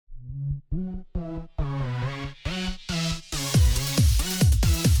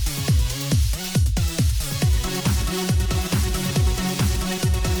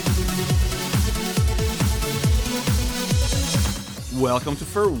welcome to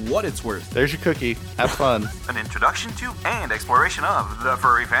For What It's Worth. There's your cookie. Have fun. An introduction to and exploration of the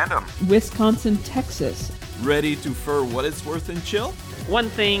furry fandom. Wisconsin, Texas. Ready to For What It's Worth and chill? One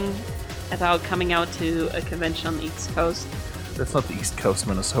thing about coming out to a convention on the East Coast. That's not the East Coast.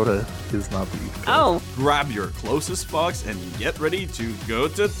 Minnesota is not the East Coast. Oh. Grab your closest box and get ready to go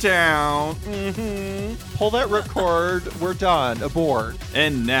to town. Pull that ripcord. We're done. Abort.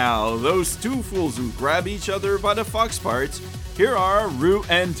 And now, those two fools who grab each other by the fox parts, here are Rue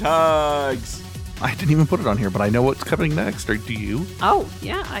and Tugs. I didn't even put it on here, but I know what's coming next. Or do you? Oh,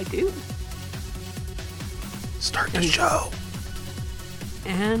 yeah, I do. Start the show.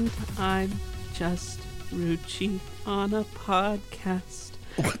 And I'm just Ruchi on a podcast.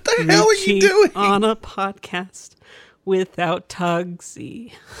 What the hell are you doing? On a podcast without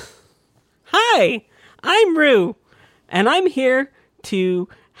Tugsy. Hi, I'm Rue, and I'm here to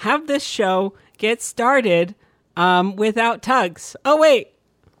have this show get started without Tugs. Oh, wait.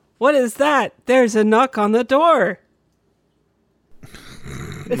 What is that? There's a knock on the door.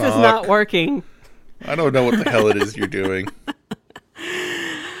 This is not working. I don't know what the hell it is you're doing.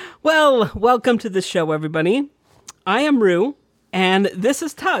 Well, welcome to the show, everybody. I am Rue, and this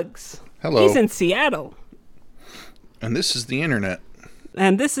is Tugs. Hello. He's in Seattle. And this is the internet.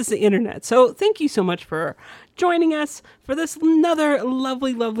 And this is the internet. So thank you so much for joining us for this another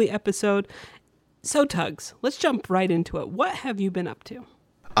lovely, lovely episode. So, Tugs, let's jump right into it. What have you been up to?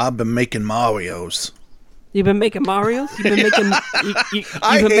 I've been making Marios. You've been making Marios? You've been making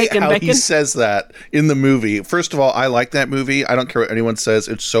I hate making how bacon? he says that in the movie. First of all, I like that movie. I don't care what anyone says.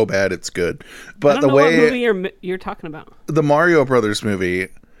 It's so bad, it's good. But I don't the know way what movie you're talking about. the Mario Brothers movie,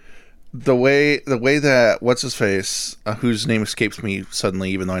 the way that what's his face, whose name escapes me suddenly,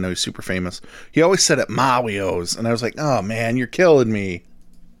 even though I know he's super famous. He always said it Mario's, and I was like, oh man, you're killing me.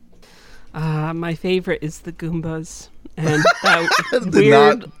 My favorite is the Goombas and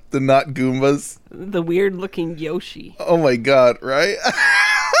that the not Goombas. the weird looking Yoshi. Oh my god, right?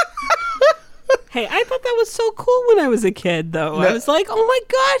 Hey, I thought that was so cool when I was a kid, though. No. I was like, "Oh my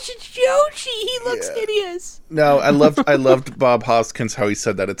gosh, it's Yoshi! He looks hideous." No, I loved Bob Hoskins how he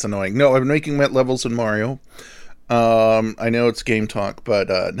said that. It's annoying. No, I've been making levels in Mario. I know it's game talk,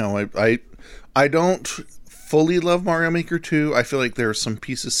 but no, I don't fully love Mario Maker 2. I feel like there are some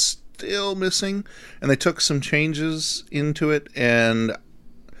pieces still missing, and they took some changes into it, and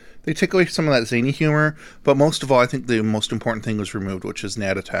they take away some of that zany humor. But most of all, I think the most important thing was removed, which is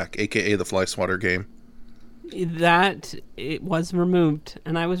Nat Attack, aka the Fly Swatter game. That it was removed,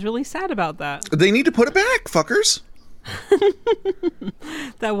 and I was really sad about that. They need to put it back, fuckers.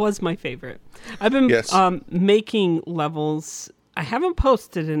 That was my favorite. I've been making levels. I haven't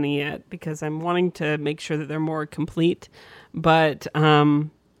posted any yet because I'm wanting to make sure that they're more complete. But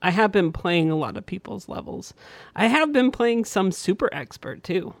I have been playing a lot of people's levels. I have been playing some Super Expert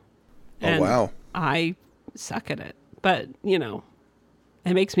too. Oh, wow. I suck at it. But, you know,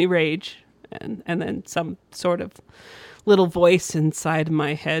 it makes me rage. And then some sort of little voice inside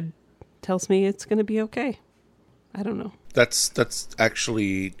my head tells me it's going to be okay. I don't know. That's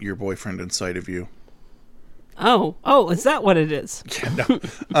actually your boyfriend inside of you. Oh, is that what it is? Yeah,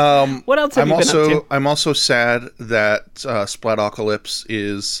 no. What else have you been up to? I'm also sad that Splatocalypse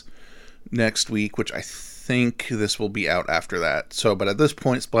is next week, which I think this will be out after that. So, but at this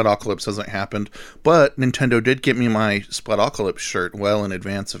point, Splatocalypse hasn't happened. But Nintendo did get me my Splatocalypse shirt well in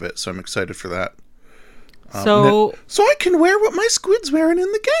advance of it, so I'm excited for that. So I can wear what my squid's wearing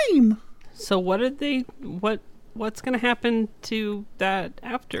in the game. So what's going to happen to that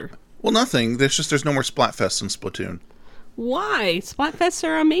after? Well, nothing. There's no more Splatfest in Splatoon. Why? Splatfests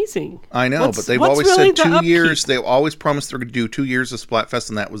are amazing. I know, but they've always said 2 years. They always promised they're going to do 2 years of Splatfest,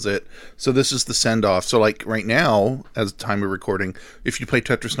 and that was it. So this is the send-off. So, like, right now, as the time of recording, if you play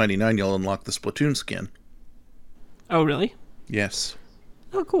Tetris 99, you'll unlock the Splatoon skin. Oh, really? Yes.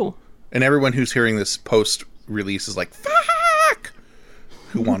 Oh, cool. And everyone who's hearing this post-release is like, fuck!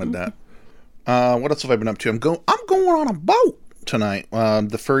 Who wanted that? What else have I been up to? I'm going on a boat tonight.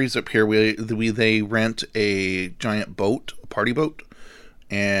 The furries up here, they rent a giant boat, a party boat,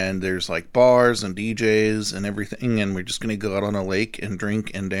 and there's like bars and DJs and everything, and we're just gonna go out on a lake and drink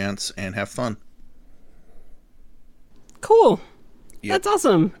and dance and have fun. Cool. Yep. That's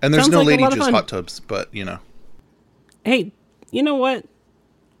awesome. And there's Sounds no like lady, a lot of just fun. hot tubs, but you know. Hey, you know what?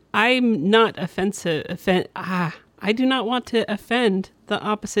 I'm not offensive. I do not want to offend the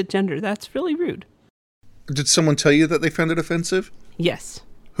opposite gender. That's really rude. Did someone tell you that they found it offensive? Yes.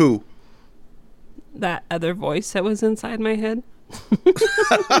 Who? That other voice that was inside my head.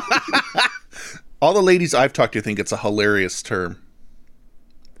 All the ladies I've talked to think it's a hilarious term.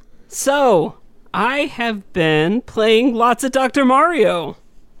 So, I have been playing lots of Dr. Mario.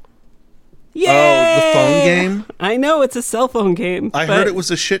 Yay! Oh, the phone game? I know it's a cell phone game. I heard it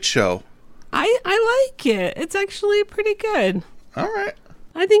was a shit show. I like it. It's actually pretty good. All right.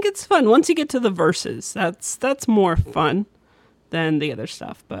 I think it's fun. Once you get to the verses, that's more fun than the other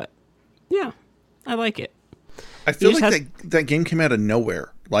stuff. But yeah, I like it. I feel like that game came out of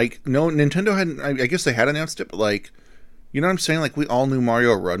nowhere. Like, no, Nintendo hadn't, I guess they had announced it, but like, you know what I'm saying? Like, we all knew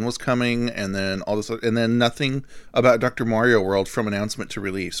Mario Run was coming, and then all this, and then nothing about Dr. Mario World from announcement to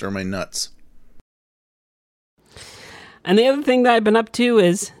release. Or am I nuts? And the other thing that I've been up to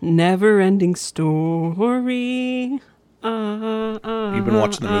is Never Ending Story. You've been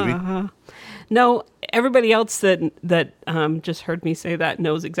watching the movie? No, everybody else that just heard me say that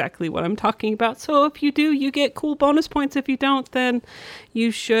knows exactly what I'm talking about. So if you do, you get cool bonus points. If you don't, then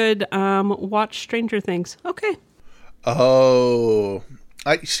you should watch Stranger Things. Okay. Oh,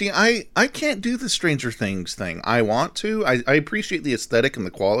 I can't do the Stranger Things thing. I want to. I appreciate the aesthetic and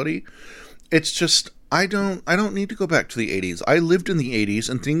the quality. It's just I don't need to go back to the 80s. I lived in the 80s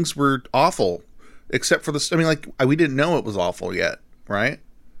and things were awful, except for this. I mean, like, we didn't know it was awful yet, right?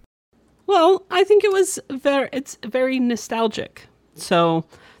 Well, I think it's very nostalgic. So,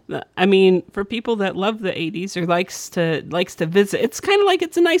 I mean, for people that love the 80s or likes to visit, it's kind of like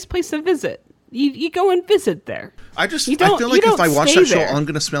it's a nice place to visit. You go and visit there. I feel like if I watch that show, all I'm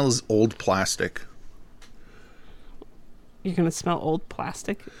going to smell is old plastic. You're going to smell old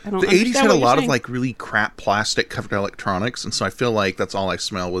plastic? The 80s had a lot of like really crap plastic covered electronics, and so I feel like that's all I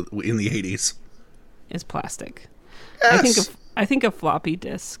smell in the 80s. Is plastic. Yes. I think of floppy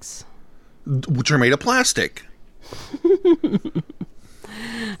disks. Which are made of plastic.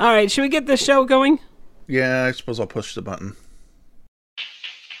 All right, should we get this show going? Yeah, I suppose I'll push the button.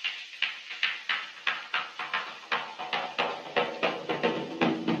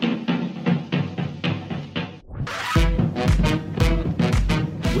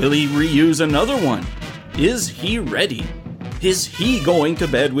 Will he reuse another one? Is he ready? Is he going to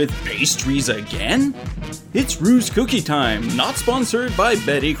bed with pastries again? It's Rue's Cookie Time, not sponsored by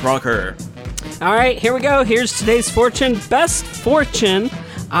Betty Crocker. All right, here we go. Here's today's fortune. Best fortune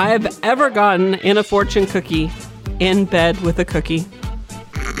I've ever gotten in a fortune cookie. In bed with a cookie.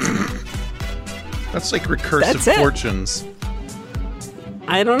 That's like recursive fortunes.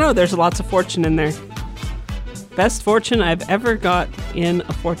 I don't know. There's lots of fortune in there. Best fortune I've ever got in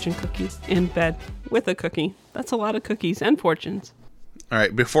a fortune cookie. In bed with a cookie. That's a lot of cookies and fortunes. All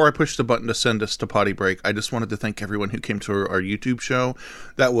right, before I push the button to send us to potty break, I just wanted to thank everyone who came to our YouTube show.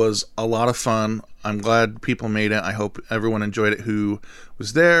 That was a lot of fun. I'm glad people made it. I hope everyone enjoyed it who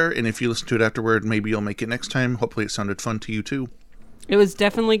was there. And if you listen to it afterward, maybe you'll make it next time. Hopefully it sounded fun to you too. It was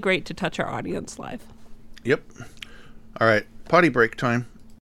definitely great to touch our audience live. Yep. All right, potty break time.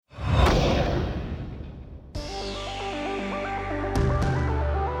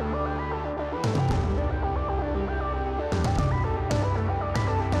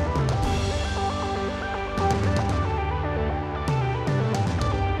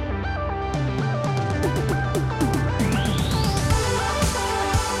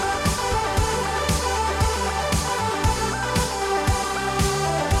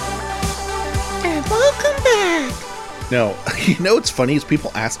 No, you know what's funny is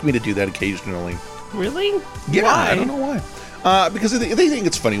people ask me to do that occasionally. Really? Yeah, Why? I don't know why. Because they think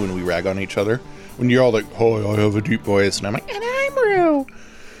it's funny when we rag on each other. When you're all like, "Oh, I have a deep voice," and I'm like, "And I'm Rue."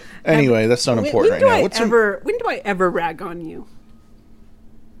 Anyway, that's not important right now. When do I ever rag on you?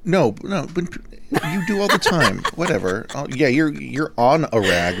 No, but you do all the time. Whatever. Oh, yeah, you're on a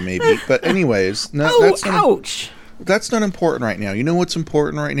rag maybe, but anyways, no. Ouch. That's not important right now. You know what's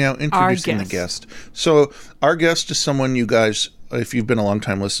important right now? Introducing the guest. So our guest is someone you guys, if you've been a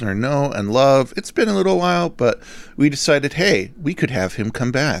long-time listener, know and love. It's been a little while, but we decided, hey, we could have him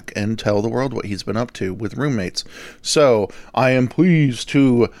come back and tell the world what he's been up to with roommates. So I am pleased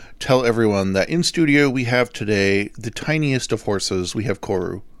to tell everyone that in studio we have today the tiniest of horses. We have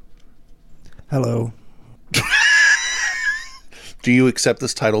Koru. Hello. Do you accept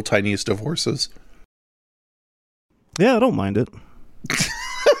this title, tiniest of horses? Yeah, I don't mind it.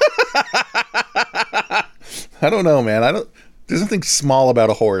 I don't know, man. There's nothing small about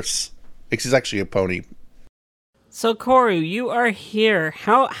a horse. It's actually a pony. So, Koru, you are here.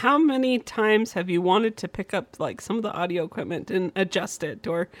 How many times have you wanted to pick up like some of the audio equipment and adjust it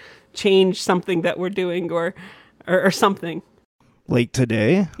or change something that we're doing or something? Like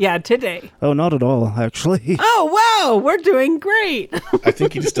today? Yeah, today. Oh, not at all, actually. Oh, wow, we're doing great. I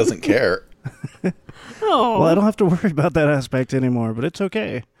think he just doesn't care. Oh. Well, I don't have to worry about that aspect anymore, but it's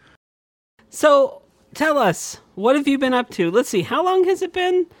okay. So, tell us, what have you been up to? Let's see, how long has it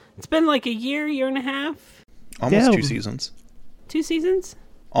been It's been like a year and a half, Almost Yeah. 2 seasons. 2 seasons.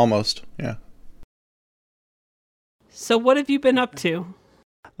 Almost, yeah. So what have you been up to?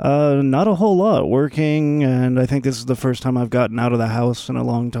 Not a whole lot. Working, and I think this is the first time I've gotten out of the house in a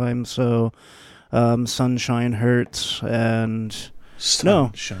long time, so sunshine hurts, and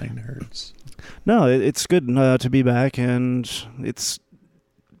Sunshine hurts. no, it's good to be back, and it's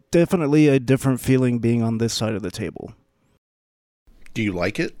definitely a different feeling being on this side of the table. Do you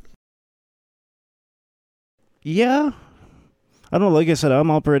like it? Yeah. I don't know, like I said,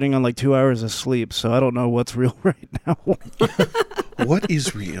 I'm operating on like 2 hours of sleep, so I don't know what's real right now. What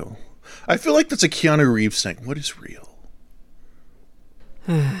is real? I feel like that's a Keanu Reeves thing. What is real?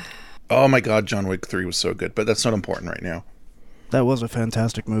 Oh my god, John Wick 3 was so good, but that's not important right now. That was a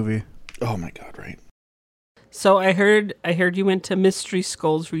fantastic movie. Oh my god, right? So I heard you went to Mystery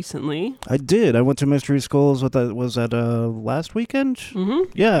Skulls recently. I did. I went to Mystery Skulls. What that was that last weekend?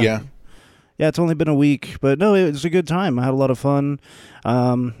 Mm-hmm. Yeah. Yeah. Yeah, it's only been a week, but no, it was a good time. I had a lot of fun.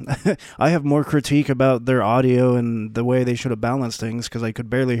 I have more critique about their audio and the way they should have balanced things because I could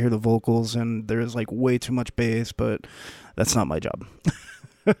barely hear the vocals and there's like way too much bass, but that's not my job.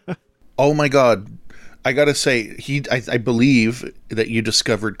 Oh my god. I gotta say, I believe that you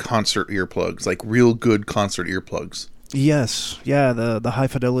discovered concert earplugs, like real good concert earplugs. Yes, yeah, the high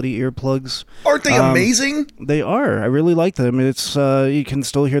fidelity earplugs. Aren't they amazing? They are. I really like them. It's you can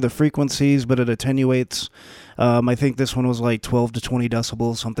still hear the frequencies, but it attenuates. I think this one was like 12 to 20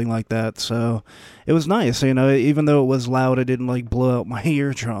 decibels, something like that. So it was nice. You know, even though it was loud, it didn't like blow out my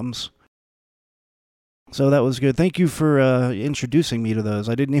eardrums. So that was good. Thank you for introducing me to those.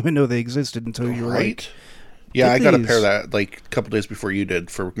 I didn't even know they existed until you were Right? like, Yeah, "Get I got a these." pair of that like a couple days before you did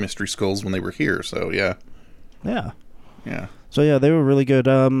for Mystery Skulls when they were here. So yeah, yeah. yeah. So yeah, they were really good.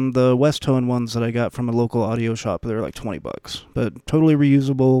 The West Tone ones that I got from a local audio shop, they were like $20, but totally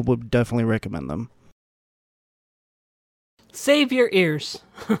reusable. Would definitely recommend them. Save your ears.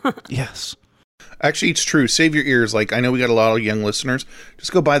 Yes. Actually, it's true. Save your ears. Like, I know we got a lot of young listeners.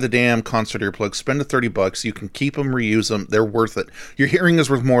 Just go buy the damn concert earplugs. Spend the $30. You can keep them, reuse them. They're worth it. Your hearing is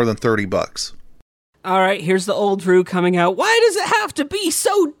worth more than $30. All right, here's the old Drew coming out. Why does it have to be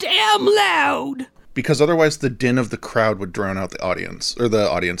so damn loud? Because otherwise the din of the crowd would drown out the audience. Or the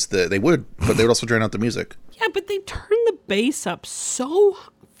audience. They would, but they would also drown out the music. Yeah, but they turn the bass up so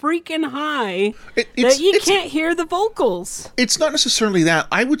freaking high It's that you can't hear the vocals. It's not necessarily that.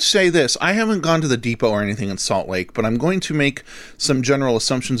 I would say this. I haven't gone to the Depot or anything in Salt Lake, but I'm going to make some general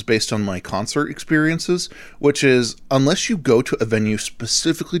assumptions based on my concert experiences, which is, unless you go to a venue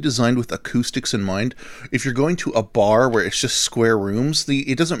specifically designed with acoustics in mind, if you're going to a bar where it's just square rooms,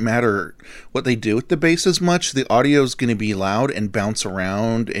 it doesn't matter what they do with the bass as much. The audio is going to be loud and bounce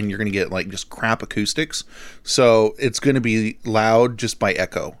around, and you're going to get like just crap acoustics. So it's going to be loud just by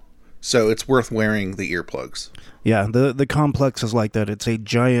echo. So it's worth wearing the earplugs. Yeah, the complex is like that. It's a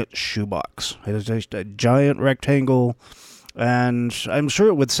giant shoebox. It is just a giant rectangle, and I'm sure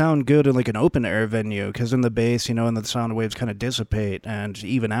it would sound good in like an open air venue because in the bass, you know, and the sound waves kind of dissipate and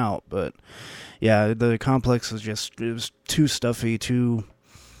even out. But yeah, the complex is just it was too stuffy, too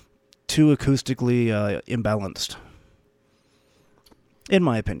acoustically imbalanced, in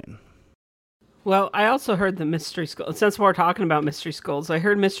my opinion. Well, I also heard the Mystery Skulls. Since we're talking about Mystery Skulls, I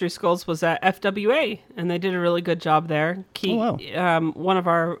heard Mystery Skulls was at FWA, and they did a really good job there. Keith, one of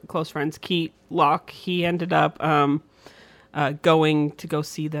our close friends, Keith Locke, he ended up going to go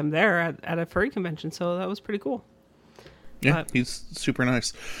see them there at a furry convention, so that was pretty cool. Yeah, he's super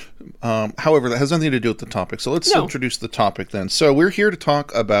nice. However, that has nothing to do with the topic, so let's introduce the topic then. So we're here to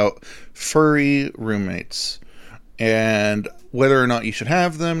talk about furry roommates, and whether or not you should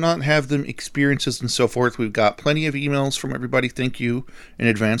have them, not have them, experiences and so forth. We've got plenty of emails from everybody. Thank you in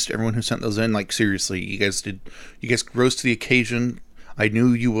advance to everyone who sent those in. Like, seriously, you guys rose to the occasion. I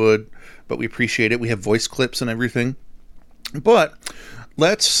knew you would, but we appreciate it. We have voice clips and everything. But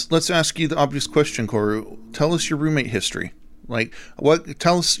let's ask you the obvious question, Koru. Tell us your roommate history. Like,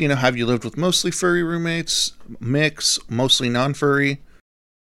 tell us, have you lived with mostly furry roommates, mix, mostly non-furry?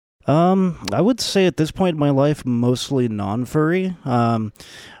 I would say at this point in my life, mostly non-furry.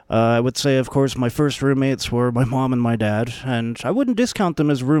 I would say, of course, my first roommates were my mom and my dad, and I wouldn't discount them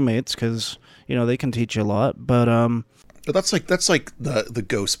as roommates because, they can teach you a lot, but, That's like the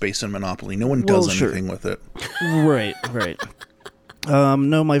go space in Monopoly. No one does anything with it. Right.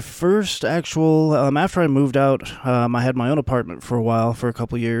 No, my first actual, after I moved out, I had my own apartment for a while, for a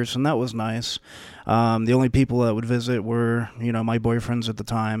couple years, and that was nice. The only people that would visit were, my boyfriends at the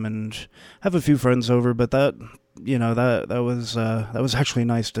time, and have a few friends over, but that was actually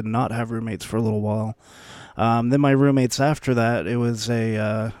nice to not have roommates for a little while. Then my roommates after that, it was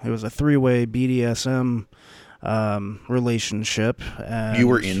a 3-way BDSM relationship. And You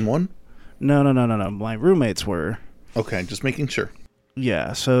were in one? No. My roommates were. Okay, just making sure.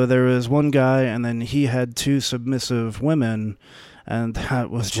 Yeah, so there was one guy, and then he had 2 submissive women, and that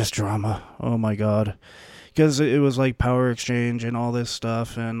was just drama. Oh my god. Because it was like power exchange and all this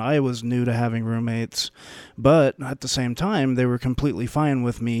stuff, and I was new to having roommates. But at the same time, they were completely fine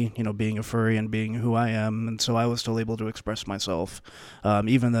with me, being a furry and being who I am, and so I was still able to express myself,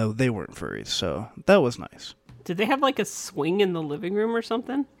 even though they weren't furries, so that was nice. Did they have like a swing in the living room or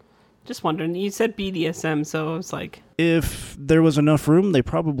something? Just wondering. You said BDSM, so I was like... If there was enough room, they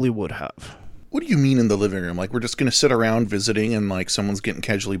probably would have. What do you mean in the living room? Like, we're just going to sit around visiting and, like, someone's getting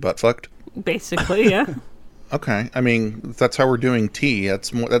casually butt-fucked? Basically, yeah. Okay, I mean, that's how we're doing tea.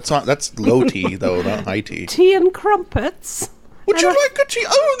 That's low tea, though, not high tea. Tea and crumpets. Would you like a tea?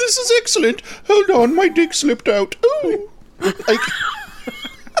 Oh, this is excellent. Hold on, my dick slipped out. Oh. Like,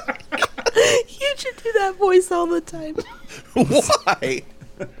 You should do that voice all the time. why?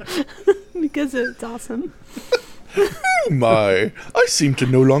 Because it's awesome. Oh my, I seem to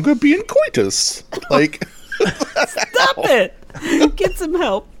no longer be in coitus. Like, Stop it! Get some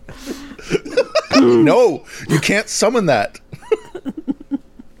help. no, you can't summon that.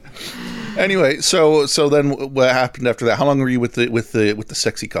 Anyway, so then what happened after that? How long were you with the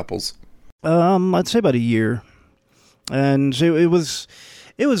sexy couples? I'd say about a year, and it was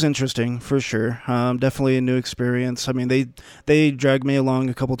interesting for sure. Definitely a new experience. I mean, they dragged me along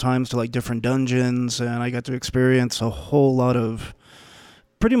a couple times to like different dungeons, and I got to experience a whole lot of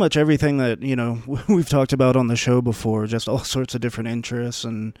pretty much everything that we've talked about on the show before. Just all sorts of different interests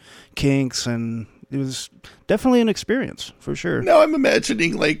and kinks, and it was definitely an experience for sure. Now I'm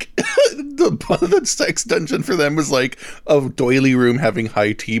imagining like the sex dungeon for them was like a doily room having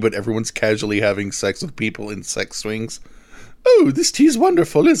high tea, but everyone's casually having sex with people in sex swings. Oh, this tea's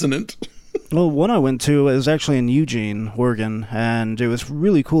wonderful, isn't it? Well, one I went to was actually in Eugene, Oregon, and it was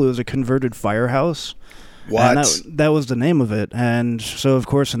really cool. It was a converted firehouse. What? And that was the name of it. And so, of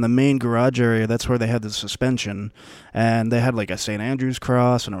course, in the main garage area, that's where they had the suspension. And they had like a St. Andrew's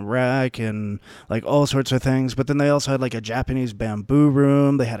cross and a rack and like all sorts of things. But then they also had like a Japanese bamboo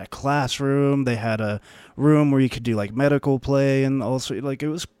room. They had a classroom. They had a room where you could do like medical play, and also like it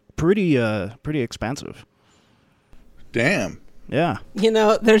was pretty expansive. Damn. Yeah.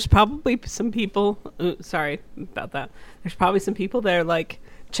 There's probably some people... sorry about that. There's probably some people there, like,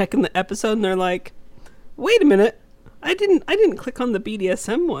 checking the episode, and they're like, wait a minute. I didn't click on the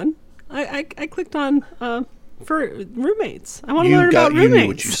BDSM one. I clicked on for roommates. I want to learn about roommates. You knew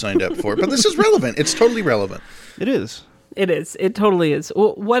what you signed up for. But this is relevant. It's totally relevant. It is. It is. It totally is.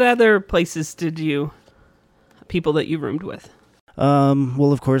 What other places people that you roomed with?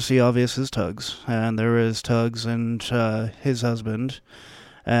 Well, of course, the obvious is Tugs, and there is Tugs and his husband,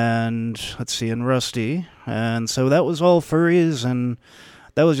 and let's see, and Rusty, and so that was all furries, and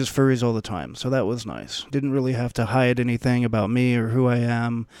that was just furries all the time, so that was nice. Didn't really have to hide anything about me or who I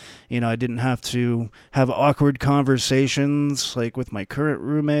am. I didn't have to have awkward conversations like with my current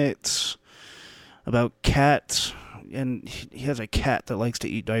roommates about cats. And he has a cat that likes to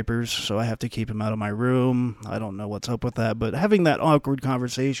eat diapers, so I have to keep him out of my room. I don't know what's up with that, but having that awkward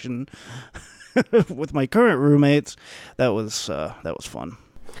conversation with my current roommates, that was fun.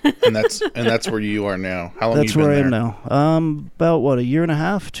 And that's where you are now. How long that's have you been where there? I am now. About what, a year and a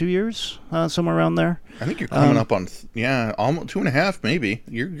half, 2 years, somewhere around there. I think you're coming up on almost 2.5, maybe.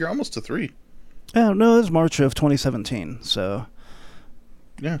 You're almost to 3. Oh no, it was March of 2017, so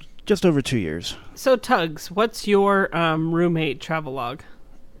yeah. Just over 2 years. So, Tugs, what's your roommate travelogue?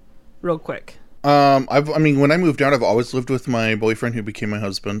 Real quick. When I moved out, I've always lived with my boyfriend who became my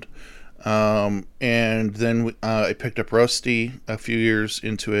husband. And then I picked up Rusty a few years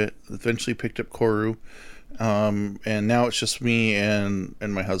into it. Eventually picked up Koru. And now it's just me and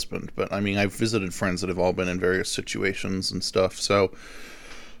my husband. But, I've visited friends that have all been in various situations and stuff. So,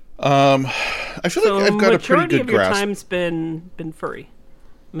 I feel like I've got a pretty good grasp. Majority of your time's been furry.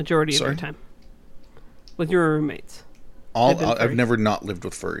 Majority of your time with your roommates. I've never not lived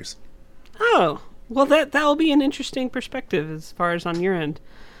with furries. Oh, well, that'll be an interesting perspective as far as on your end.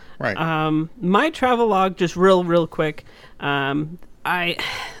 Right. My travelogue, just real quick. Everybody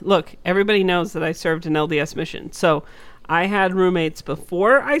knows that I served an LDS mission, so I had roommates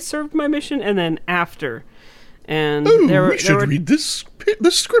before I served my mission and then after. And we should read this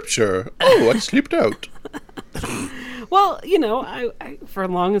scripture. Oh, I slipped out. Well, I for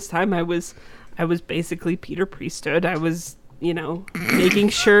the longest time I was basically Peter Priesthood. I was, making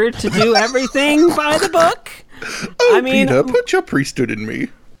sure to do everything by the book. Oh, Peter, put your priesthood in me.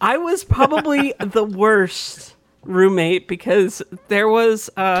 I was probably the worst roommate because there was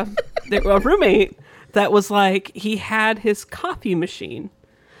a roommate that was like, he had his coffee machine.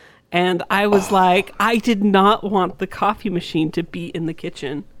 And I was like, I did not want the coffee machine to be in the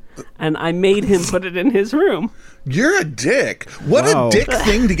kitchen. And I made him put it in his room. You're a dick. What Wow. a dick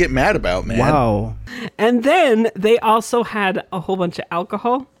thing to get mad about, man. Wow. And then they also had a whole bunch of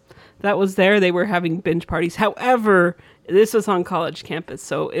alcohol that was there. They were having binge parties. However, this was on college campus,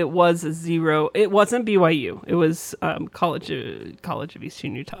 so it was a zero. It wasn't BYU. It was College of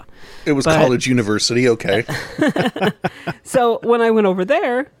Eastern Utah. It was But- college university, okay. So when I went over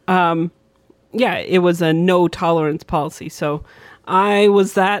there, it was a no tolerance policy. So I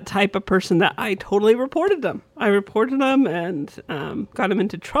was that type of person that I totally reported them. I reported them and got them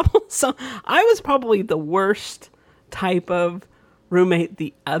into trouble. So I was probably the worst type of roommate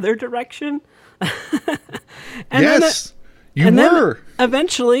the other direction. And yes, you and then were.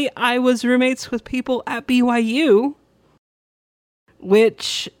 eventually I was roommates with people at BYU,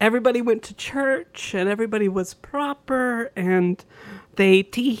 which everybody went to church and everybody was proper and they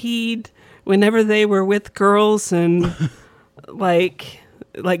teeheed whenever they were with girls and like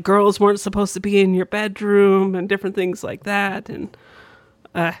girls weren't supposed to be in your bedroom and different things like that. And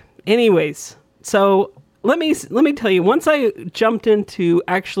anyways, so let me tell you, once I jumped into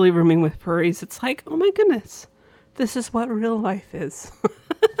actually rooming with furries, it's like, oh my goodness, this is what real life is.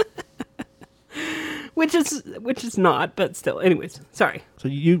 Which is not, but still. Anyways, sorry. So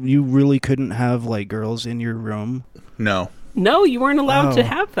you really couldn't have like girls in your room? No, No, you weren't allowed to Oh.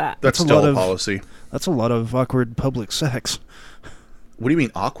 have that. that's a still lot a of- policy. That's a lot of awkward public sex. What do you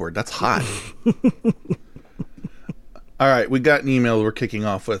mean awkward? That's hot. All right, we got an email we're kicking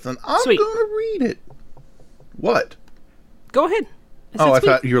off with, and I'm Sweet. going to read it. What? Go ahead. said Oh, I sweet.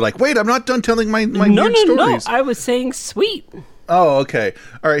 thought you were like, wait, I'm not done telling my No, weird no, stories. no. I was saying sweet. Oh, okay.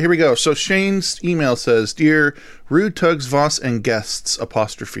 All right, here we go. So Shane's email says, Dear Rude Tugs, Voss, and guests,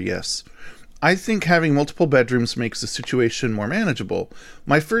 apostrophe yes. I think having multiple bedrooms makes the situation more manageable.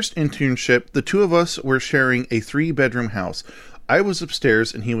 My first internship, the two of us were sharing a 3-bedroom house. I was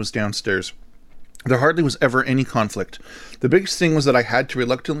upstairs and he was downstairs. There hardly was ever any conflict. The biggest thing was that I had to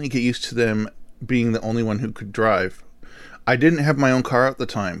reluctantly get used to them being the only one who could drive. I didn't have my own car at the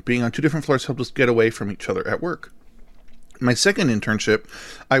time. Being on 2 different floors helped us get away from each other at work. My second internship,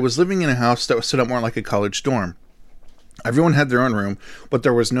 I was living in a house that was set up more like a college dorm. Everyone had their own room, but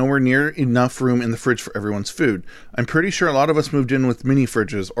there was nowhere near enough room in the fridge for everyone's food. I'm pretty sure a lot of us moved in with mini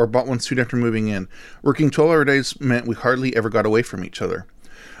fridges or bought one soon after moving in. Working 12-hour days meant we hardly ever got away from each other.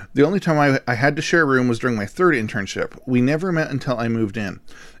 The only time I had to share a room was during my third internship. We never met until I moved in.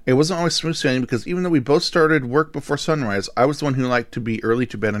 It wasn't always smooth sailing because even though we both started work before sunrise, I was the one who liked to be early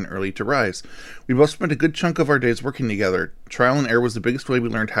to bed and early to rise. We both spent a good chunk of our days working together. Trial and error was the biggest way we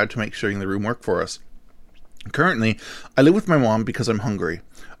learned how to make sharing the room work for us. Currently, I live with my mom because I'm hungry.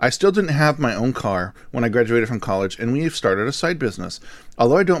 I still didn't have my own car when I graduated from college, and we've started a side business.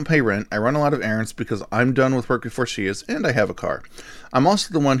 Although I don't pay rent, I run a lot of errands because I'm done with work before she is, and I have a car. I'm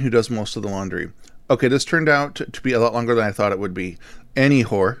also the one who does most of the laundry. Okay, this turned out to be a lot longer than I thought it would be. Any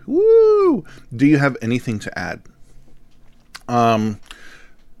whore. Woo! Do you have anything to add?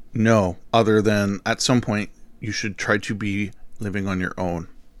 No, other than at some point you should try to be living on your own.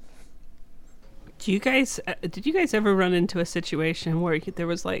 Did you guys ever run into a situation where there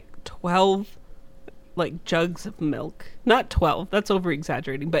was like 12 like jugs of milk? Not 12, that's over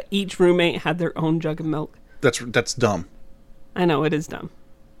exaggerating, but each roommate had their own jug of milk. That's dumb. I know, it is dumb.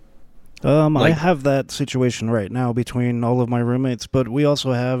 I Like- have that situation right now between all of my roommates, but we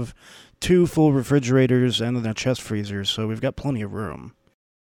also have 2 full refrigerators and then a chest freezer, so we've got plenty of room.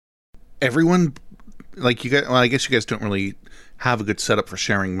 Everyone, like you guys, well, I guess you guys don't really have a good setup for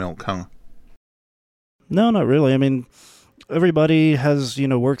sharing milk, huh? No, not really. I mean, everybody has,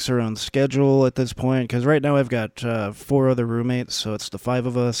 works their own schedule at this point, because right now I've got 4 other roommates, so it's the 5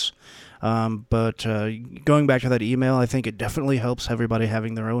 of us. But going back to that email, I think it definitely helps everybody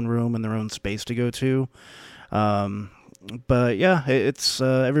having their own room and their own space to go to. But yeah, it's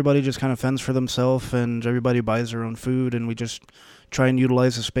everybody just kind of fends for themselves, and everybody buys their own food, and we just try and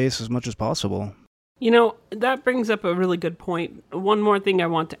utilize the space as much as possible. That brings up a really good point. One more thing I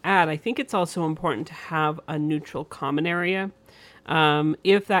want to add. I think it's also important to have a neutral common area.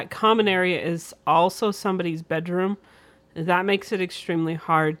 If that common area is also somebody's bedroom, that makes it extremely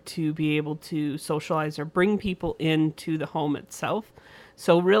hard to be able to socialize or bring people into the home itself.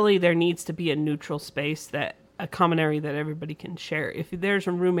 So really there needs to be a neutral space, a common area that everybody can share. If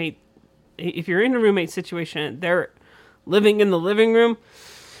you're in a roommate situation, they're living in the living room,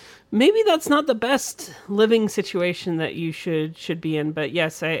 maybe that's not the best living situation that you should be in. But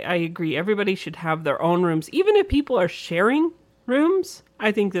yes, I agree. Everybody should have their own rooms. Even if people are sharing rooms,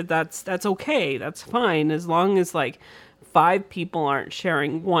 I think that's okay. That's fine. As long as like 5 people aren't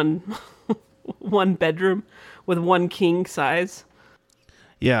sharing one bedroom with one king size.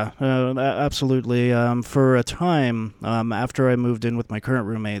 Yeah, absolutely. For a time, after I moved in with my current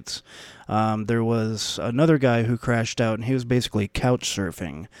roommates, there was another guy who crashed out, and he was basically couch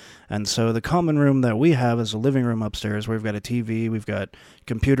surfing. And so the common room that we have is a living room upstairs where we've got a TV, we've got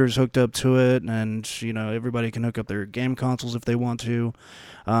computers hooked up to it, and, everybody can hook up their game consoles if they want to.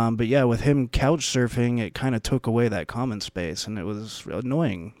 But yeah, with him couch surfing, it kind of took away that common space, and it was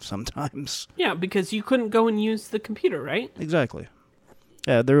annoying sometimes. Yeah, because you couldn't go and use the computer, right? Exactly.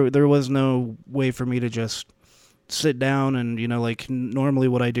 Yeah, there was no way for me to just sit down and, like normally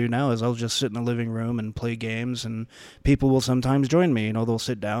what I do now is I'll just sit in the living room and play games, and people will sometimes join me. They'll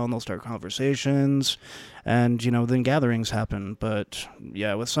sit down, they'll start conversations, and, then gatherings happen. But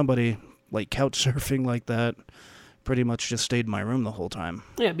yeah, with somebody like couch surfing like that, pretty much just stayed in my room the whole time.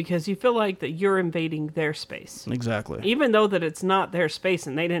 Yeah, because you feel like that you're invading their space. Exactly. Even though that it's not their space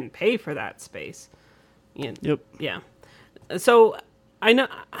and they didn't pay for that space. Yep. Yeah. So I know.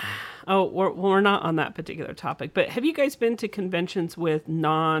 Oh, we're not on that particular topic, but have you guys been to conventions with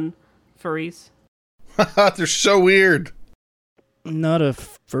non-furries? They're so weird. Not a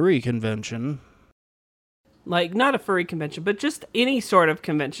furry convention. Like, not a furry convention, but just any sort of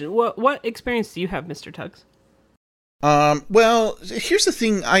convention. What experience do you have, Mr. Tuggs? Well, here's the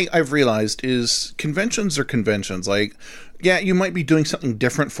thing I've realized is conventions are conventions. Like, yeah, you might be doing something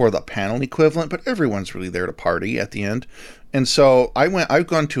different for the panel equivalent, but everyone's really there to party at the end. And so I've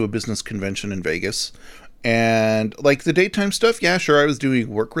gone to a business convention in Vegas, and like the daytime stuff, yeah, sure, I was doing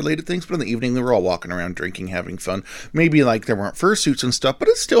work-related things, but in the evening they were all walking around drinking, having fun. Maybe like there weren't fursuits and stuff, but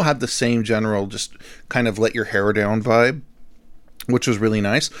it still had the same general just kind of let your hair down vibe, which was really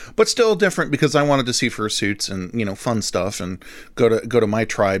nice, but still different because I wanted to see fursuits and, fun stuff and go to my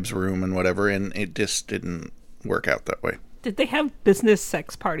tribe's room and whatever, and it just didn't work out that way. Did they have business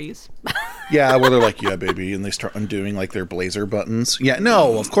sex parties? Yeah, where they're like, yeah, baby, and they start undoing like their blazer buttons. Yeah,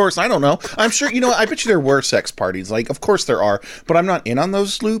 no, of course, I don't know. I'm sure, I bet you there were sex parties. Like, of course there are, but I'm not in on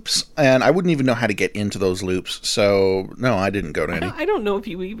those loops, and I wouldn't even know how to get into those loops. So, no, I didn't go to any. I don't know if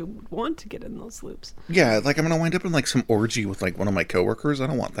you even would want to get in those loops. Yeah, like I'm going to wind up in like some orgy with like one of my coworkers. I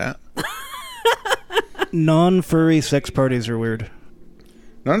don't want that. Non-furry sex parties are weird.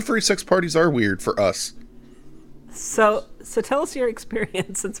 Non-furry sex parties are weird for us. So tell us your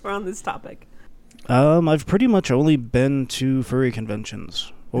experience since we're on this topic. I've pretty much only been to furry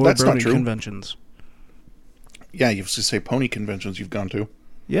conventions or That's not brony true. conventions. Yeah, you have to say pony conventions you've gone to.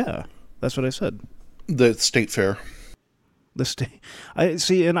 Yeah, that's what I said. The state fair. The state. I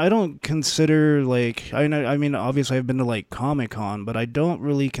see, and I don't consider like I mean, obviously I've been to like Comic-Con, but I don't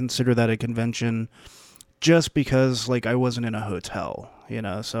really consider that a convention, just because like I wasn't in a hotel.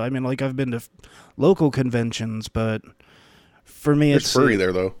 So I mean, like I've been to local conventions, but for me, It's furry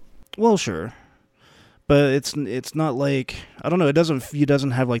there though. Well, sure, but it's not like I don't know. It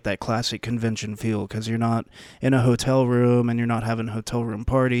doesn't have like that classic convention feel because you're not in a hotel room and you're not having hotel room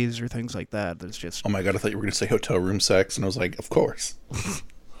parties or things like that. There's just Oh my god, I thought you were going to say hotel room sex, and I was like, of course.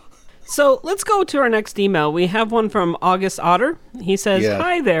 So let's go to our next email. We have one from August Otter. He says, Yeah.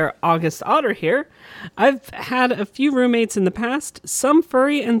 Hi there, August Otter here. I've had a few roommates in the past, some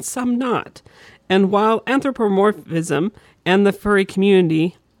furry and some not. And while anthropomorphism and the furry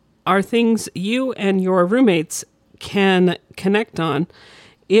community are things you and your roommates can connect on,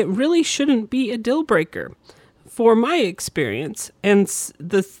 it really shouldn't be a deal breaker. For my experience, and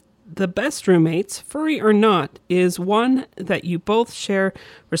the best roommates, furry or not, is one that you both share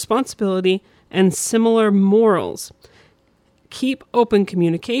responsibility and similar morals. Keep open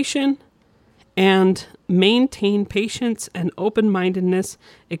communication and maintain patience and open-mindedness,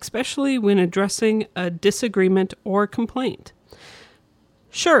 especially when addressing a disagreement or complaint.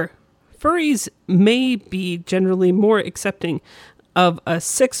 Sure, furries may be generally more accepting of a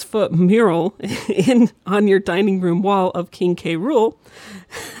 6-foot mural on your dining room wall of King K. Rool.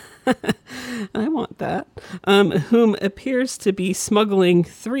 I want that. Whom appears to be smuggling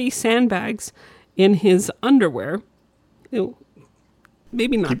 3 sandbags in his underwear. Ew.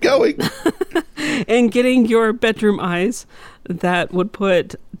 Maybe not. Keep going. And getting your bedroom eyes that would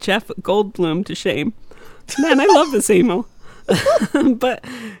put Jeff Goldblum to shame. Man, I love this email.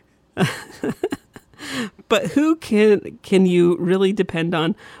 But who can you really depend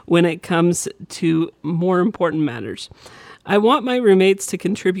on when it comes to more important matters? I want my roommates to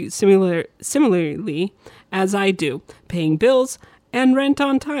contribute similarly as I do, paying bills and rent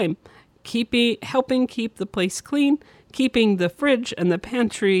on time, helping keep the place clean, keeping the fridge and the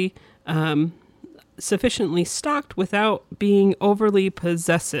pantry sufficiently stocked without being overly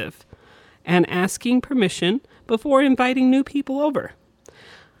possessive, and asking permission before inviting new people over.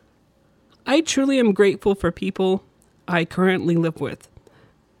 I truly am grateful for people I currently live with.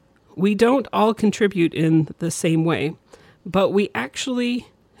 We don't all contribute in the same way, but we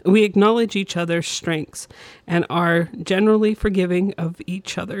acknowledge each other's strengths and are generally forgiving of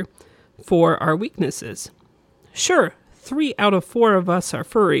each other for our weaknesses. Sure, 3 out of 4 of us are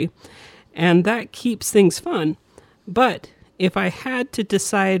furry, and that keeps things fun. But if I had to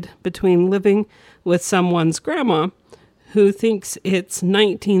decide between living with someone's grandma who thinks it's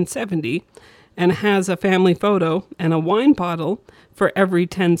 1970 and has a family photo and a wine bottle for every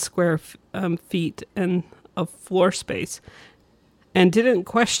 10 square feet and of floor space, and didn't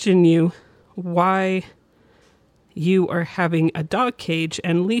question you why you are having a dog cage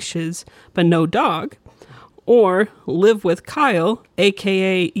and leashes but no dog, or live with Kyle,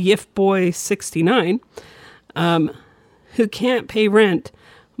 aka YifBoy69, who can't pay rent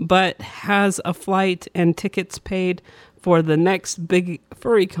but has a flight and tickets paid for the next big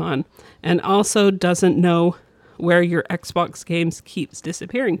FurryCon, and also doesn't know where your Xbox games keeps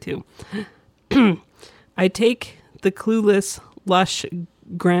disappearing to. I take the clueless lush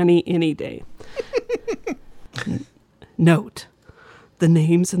granny any day. Note, the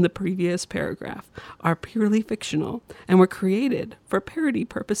names in the previous paragraph are purely fictional and were created for parody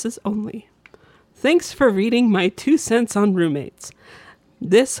purposes only. Thanks for reading my 2 cents on roommates.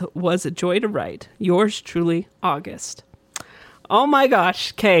 This was a joy to write. Yours truly, August. Oh my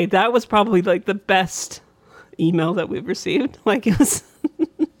gosh, Kay, that was probably like the best email that we've received. Like, it was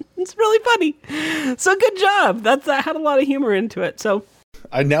it's really funny. So good job. That had a lot of humor into it. So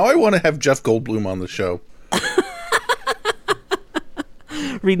now I want to have Jeff Goldblum on the show.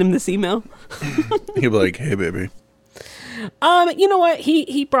 Read him this email. He'll be like, "Hey, baby." You know what?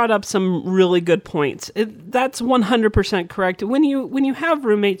 He brought up some really good points. That's 100% correct. When you have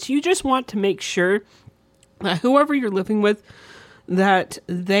roommates, you just want to make sure that whoever you're living with, that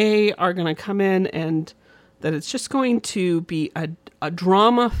they are going to come in and that it's just going to be a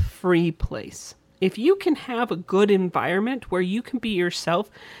drama-free place. If you can have a good environment where you can be yourself,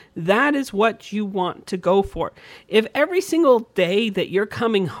 that is what you want to go for. If every single day that you're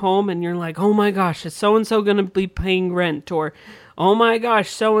coming home and you're like, oh my gosh, is so-and-so going to be paying rent? Or, oh my gosh,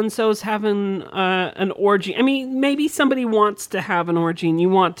 so-and-so's having an orgy. I mean, maybe somebody wants to have an orgy and you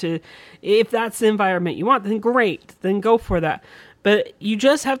want to, if that's the environment you want, then great, then go for that. But you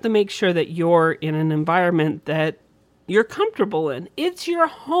just have to make sure that you're in an environment that you're comfortable in. It's your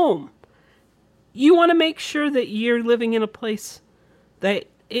home. You want to make sure that you're living in a place that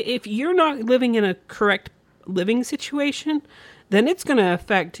if you're not living in a correct living situation, then it's going to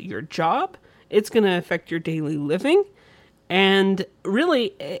affect your job. It's going to affect your daily living. And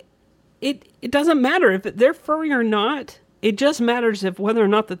really, it doesn't matter if they're furry or not. It just matters if whether or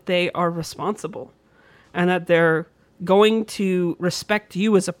not that they are responsible and that they're going to respect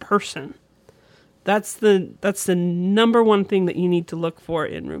you as a person. That's the number one thing that you need to look for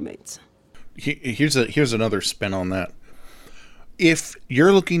in roommates. Here's another spin on that. If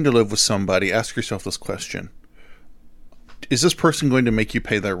you're looking to live with somebody, ask yourself this question. Is this person going to make you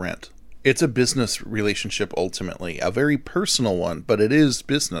pay their rent? It's a business relationship ultimately, a very personal one, but it is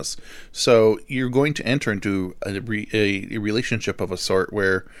business. So you're going to enter into a relationship of a sort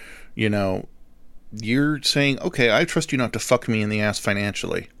where, you know, you're saying, okay, I trust you not to fuck me in the ass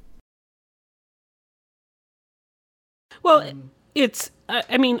financially. Well, it's,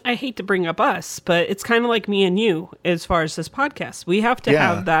 I mean, I hate to bring up us, but it's kind of like me and you as far as this podcast. We have to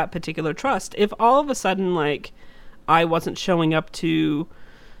have that particular trust. If all of a sudden, like, I wasn't showing up to,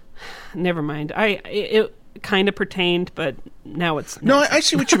 never mind. It kind of pertained, but now it's no. I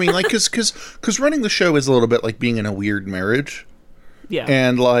see what you mean. Like, because running the show is a little bit like being in a weird marriage. Yeah,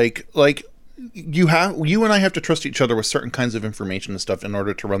 and like you and I have to trust each other with certain kinds of information and stuff in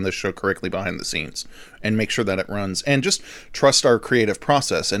order to run this show correctly behind the scenes and make sure that it runs, and just trust our creative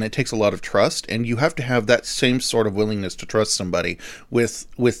process. And it takes a lot of trust, and you have to have that same sort of willingness to trust somebody with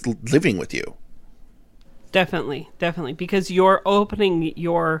living with you. Definitely, because you're opening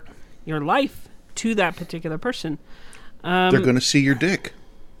your life to that particular person. They're going to see your dick.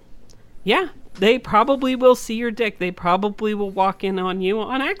 Yeah, they probably will see your dick. They probably will walk in on you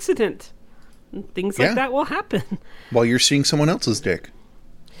on accident. Things like that will happen while you're seeing someone else's dick.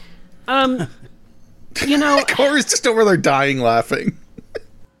 You know, Corey's just over there dying laughing.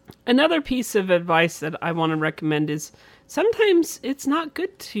 Another piece of advice that I want to recommend is sometimes it's not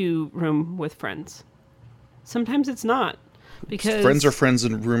good to room with friends. Sometimes it's not, Because Friends are friends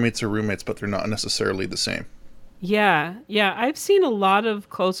and roommates are roommates, but they're not necessarily the same. Yeah. I've seen a lot of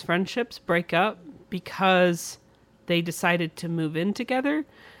close friendships break up because they decided to move in together,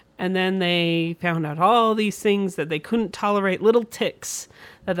 and then they found out all these things that they couldn't tolerate, little tics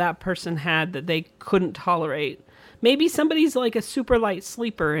that person had that they couldn't tolerate. Maybe somebody's like a super light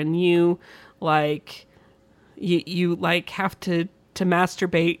sleeper, and you like have to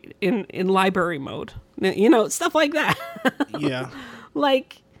masturbate in library mode, stuff like that. Yeah.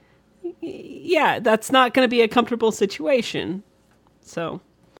 Like, yeah, that's not going to be a comfortable situation. So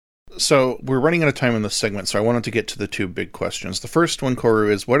we're running out of time in this segment, so I wanted to get to the two big questions. The first one,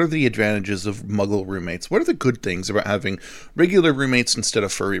 Koru, is what are the advantages of Muggle roommates? What are the good things about having regular roommates instead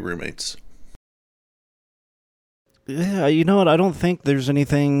of furry roommates? Yeah, you know what? I don't think there's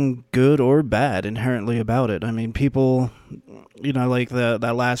anything good or bad inherently about it. I mean, people, like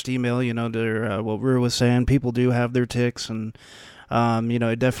that last email, what Rue was saying, people do have their tics, and,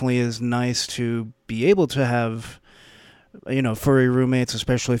 it definitely is nice to be able to have, furry roommates,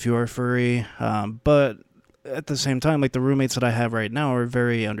 especially if you are furry. But at the same time, like the roommates that I have right now are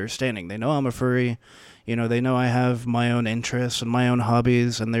very understanding. They know I'm a furry. They know I have my own interests and my own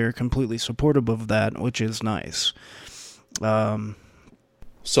hobbies, and they're completely supportive of that, which is nice.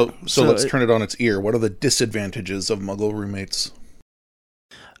 So let's turn it on its ear. What are the disadvantages of Muggle roommates?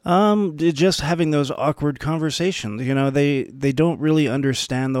 Just having those awkward conversations. They don't really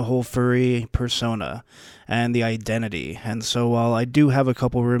understand the whole furry persona and the identity. And so while I do have a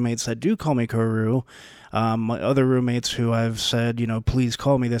couple roommates that do call me Koru, my other roommates who I've said, please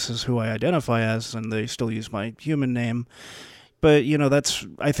call me, this is who I identify as, and they still use my human name. But,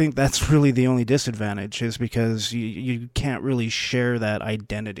 I think that's really the only disadvantage, is because you can't really share that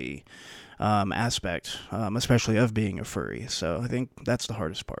identity aspect, especially of being a furry. So I think that's the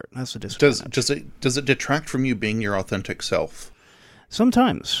hardest part. That's the disadvantage. Does it detract from you being your authentic self?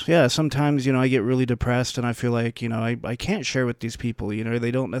 Sometimes, yeah. Sometimes, I get really depressed and I feel like, I can't share with these people.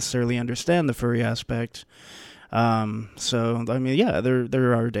 They don't necessarily understand the furry aspect. So, I mean, yeah,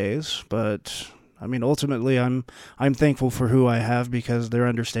 there are days, but I mean, ultimately, I'm thankful for who I have because they're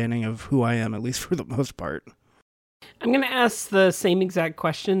understanding of who I am, at least for the most part. I'm going to ask the same exact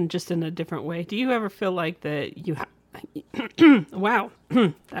question, just in a different way. Do you ever feel like that you have... Wow,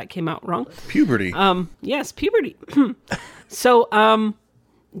 that came out wrong. Puberty. Yes, puberty. So,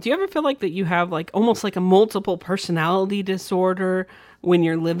 do you ever feel like that you have like almost like a multiple personality disorder when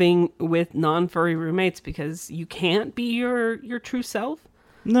you're living with non-furry roommates because you can't be your true self?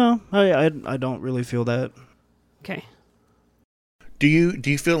 No, I don't really feel that. Okay. Do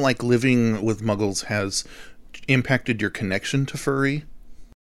you feel like living with Muggles has impacted your connection to furry?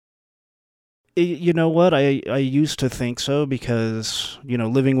 You know what? I used to think so because,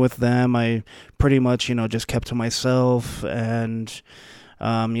 living with them, I pretty much, just kept to myself and,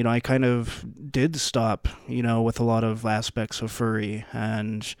 I kind of did stop, with a lot of aspects of furry.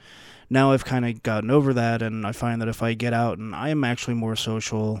 And now I've kind of gotten over that, and I find that if I get out and I am actually more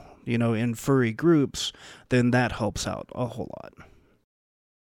social, in furry groups, then that helps out a whole lot.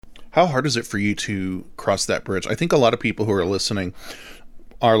 How hard is it for you to cross that bridge? I think a lot of people who are listening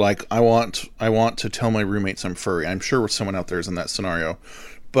are like, I want to tell my roommates I'm furry. I'm sure someone out there is in that scenario,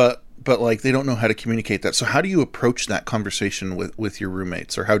 but like they don't know how to communicate that. So how do you approach that conversation with your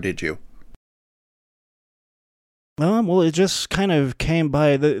roommates, or how did you? Well, it just kind of came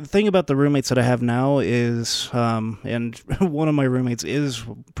by. The thing about the roommates that I have now is, and one of my roommates is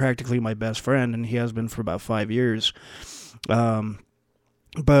practically my best friend, and he has been for about 5 years.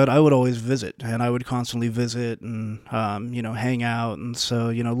 But I would always visit, and I would constantly visit and, hang out. And so,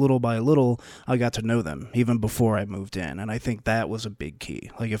 little by little, I got to know them even before I moved in. And I think that was a big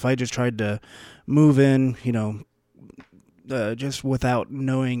key. Like if I just tried to move in, just without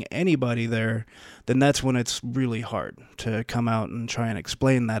knowing anybody there, then that's when it's really hard to come out and try and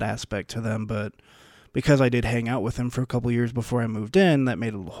explain that aspect to them. But because I did hang out with them for a couple years before I moved in, that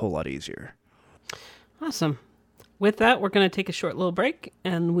made it a whole lot easier. Awesome. With that, we're going to take a short little break,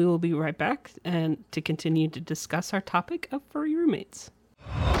 and we will be right back and to continue to discuss our topic of furry roommates.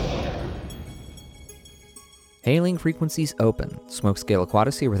 Hailing frequencies open. Smokescale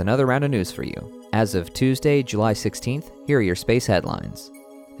Aquatis here with another round of news for you. As of Tuesday, July 16th, here are your space headlines.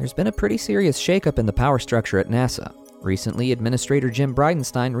 There's been a pretty serious shakeup in the power structure at NASA. Recently, Administrator Jim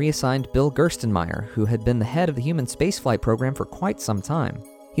Bridenstine reassigned Bill Gerstenmaier, who had been the head of the human spaceflight program for quite some time.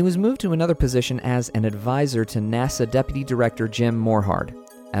 He was moved to another position as an advisor to NASA Deputy Director Jim Morhard.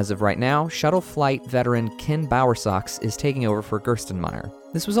 As of right now, shuttle flight veteran Ken Bowersox is taking over for Gerstenmaier.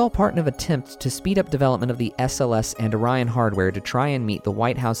 This was all part of an attempt to speed up development of the SLS and Orion hardware to try and meet the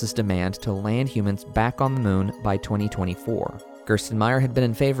White House's demand to land humans back on the moon by 2024. Gerstenmaier had been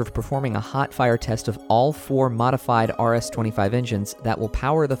in favor of performing a hot fire test of all 4 modified RS-25 engines that will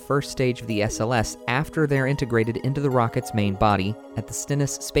power the first stage of the SLS after they're integrated into the rocket's main body at the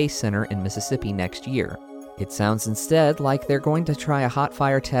Stennis Space Center in Mississippi next year. It sounds instead like they're going to try a hot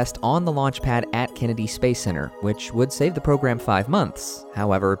fire test on the launch pad at Kennedy Space Center, which would save the program 5 months.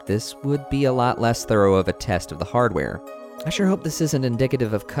 However, this would be a lot less thorough of a test of the hardware. I sure hope this isn't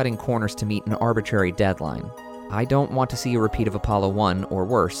indicative of cutting corners to meet an arbitrary deadline. I don't want to see a repeat of Apollo 1, or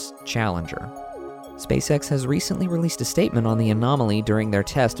worse, Challenger. SpaceX has recently released a statement on the anomaly during their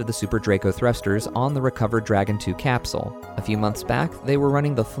test of the Super Draco thrusters on the recovered Dragon 2 capsule. A few months back, they were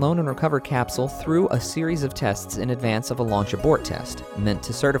running the flown and recovered capsule through a series of tests in advance of a launch abort test, meant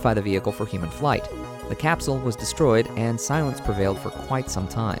to certify the vehicle for human flight. The capsule was destroyed, and silence prevailed for quite some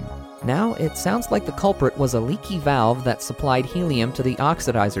time. Now, it sounds like the culprit was a leaky valve that supplied helium to the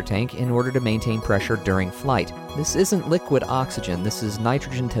oxidizer tank in order to maintain pressure during flight. This isn't liquid oxygen, this is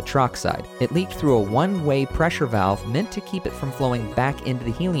nitrogen tetroxide. It leaked through a one-way pressure valve meant to keep it from flowing back into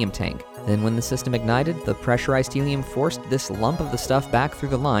the helium tank. Then when the system ignited, the pressurized helium forced this lump of the stuff back through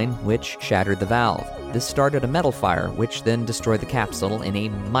the line, which shattered the valve. This started a metal fire, which then destroyed the capsule in a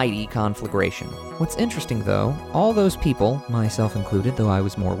mighty conflagration. What's interesting though, all those people, myself included, though I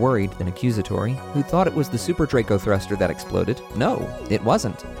was more worried than accusatory, who thought it was the Super Draco thruster that exploded, no, it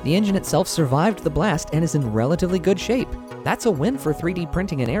wasn't. The engine itself survived the blast and is in relatively good shape. That's a win for 3D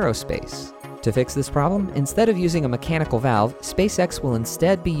printing in aerospace. To fix this problem, instead of using a mechanical valve, SpaceX will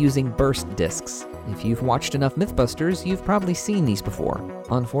instead be using burst discs. If you've watched enough Mythbusters, you've probably seen these before.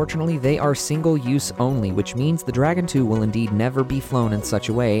 Unfortunately, they are single-use only, which means the Dragon 2 will indeed never be flown in such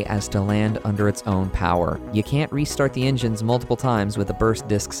a way as to land under its own power. You can't restart the engines multiple times with a burst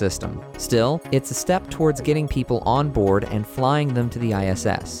disc system. Still, it's a step towards getting people on board and flying them to the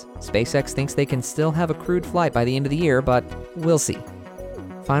ISS. SpaceX thinks they can still have a crewed flight by the end of the year, but we'll see.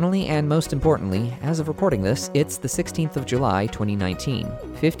 Finally, and most importantly, as of recording this, it's the 16th of July, 2019,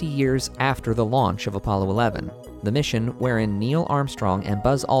 50 years after the launch of Apollo 11, the mission wherein Neil Armstrong and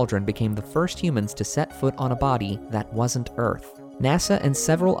Buzz Aldrin became the first humans to set foot on a body that wasn't Earth. NASA and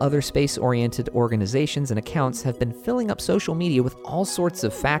several other space-oriented organizations and accounts have been filling up social media with all sorts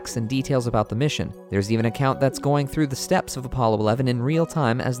of facts and details about the mission. There's even an account that's going through the steps of Apollo 11 in real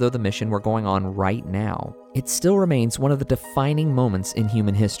time as though the mission were going on right now. It still remains one of the defining moments in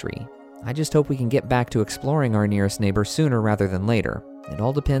human history. I just hope we can get back to exploring our nearest neighbor sooner rather than later. It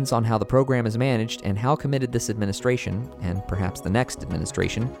all depends on how the program is managed and how committed this administration, and perhaps the next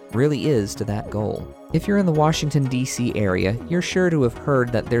administration, really is to that goal. If you're in the Washington, D.C. area, you're sure to have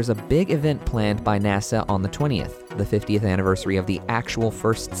heard that there's a big event planned by NASA on the 20th, the 50th anniversary of the actual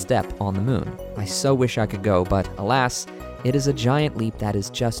first step on the moon. I so wish I could go, but alas, it is a giant leap that is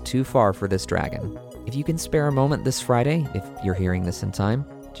just too far for this dragon. If you can spare a moment this Friday, if you're hearing this in time,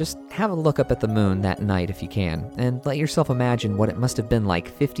 just have a look up at the moon that night if you can, and let yourself imagine what it must have been like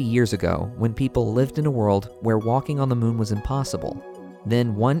 50 years ago when people lived in a world where walking on the moon was impossible.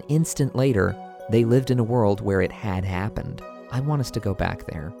 Then one instant later, they lived in a world where it had happened. I want us to go back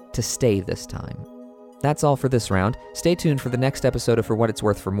there, to stay this time. That's all for this round. Stay tuned for the next episode of For What It's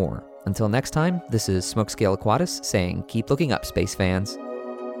Worth for more. Until next time, this is Smokescale Aquatis saying keep looking up, space fans.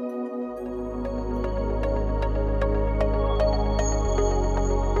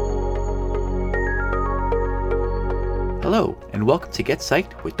 Hello, and welcome to Get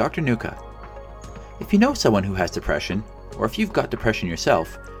Psyched with Dr. Nuka. If you know someone who has depression, or if you've got depression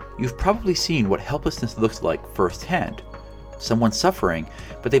yourself, you've probably seen what helplessness looks like firsthand. Someone's suffering,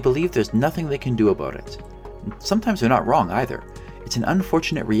 but they believe there's nothing they can do about it. Sometimes they're not wrong either. It's an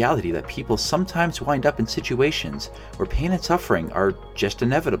unfortunate reality that people sometimes wind up in situations where pain and suffering are just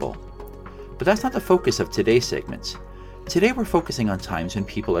inevitable. But that's not the focus of today's segments. Today we're focusing on times when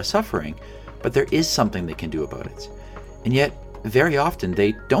people are suffering, but there is something they can do about it. And yet, very often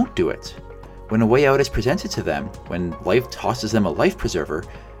they don't do it. When a way out is presented to them, when life tosses them a life preserver,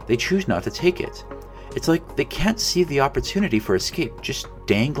 they choose not to take it. It's like they can't see the opportunity for escape just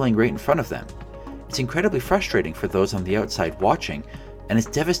dangling right in front of them. It's incredibly frustrating for those on the outside watching, and it's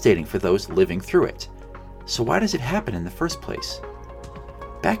devastating for those living through it. So why does it happen in the first place?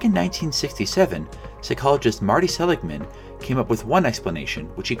 Back in 1967, psychologist Marty Seligman came up with one explanation,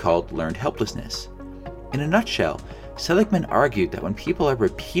 which he called learned helplessness. In a nutshell, Seligman argued that when people are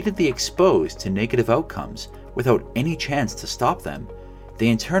repeatedly exposed to negative outcomes without any chance to stop them, they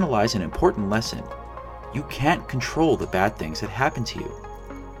internalize an important lesson. You can't control the bad things that happen to you.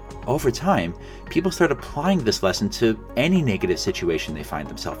 Over time, people start applying this lesson to any negative situation they find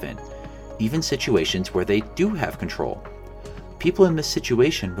themselves in, even situations where they do have control. People in this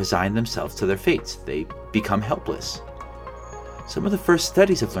situation resign themselves to their fates. They become helpless. Some of the first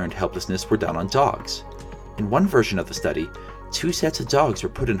studies of learned helplessness were done on dogs. In one version of the study, 2 sets of dogs were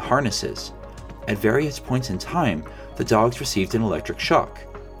put in harnesses. At various points in time, the dogs received an electric shock.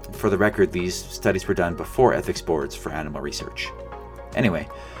 For the record, these studies were done before ethics boards for animal research. Anyway,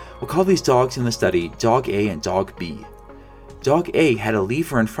 we'll call these dogs in the study Dog A and Dog B. Dog A had a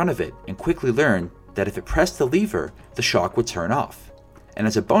lever in front of it and quickly learned that if it pressed the lever, the shock would turn off. And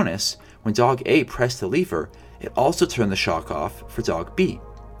as a bonus, when Dog A pressed the lever, it also turned the shock off for Dog B.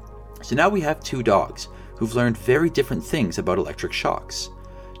 So now we have 2 dogs who've learned very different things about electric shocks.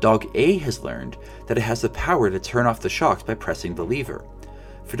 Dog A has learned that it has the power to turn off the shocks by pressing the lever.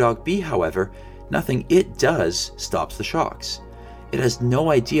 For Dog B, however, nothing it does stops the shocks. It has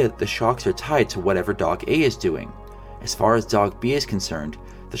no idea that the shocks are tied to whatever Dog A is doing. As far as Dog B is concerned,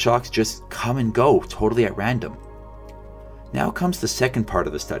 the shocks just come and go totally at random. Now comes the second part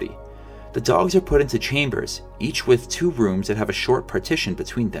of the study. The dogs are put into chambers, each with 2 rooms that have a short partition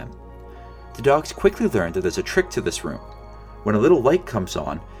between them. The dogs quickly learn that there's a trick to this room. When a little light comes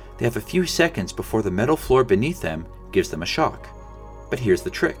on, they have a few seconds before the metal floor beneath them gives them a shock. But here's the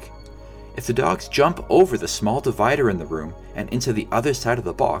trick. If the dogs jump over the small divider in the room and into the other side of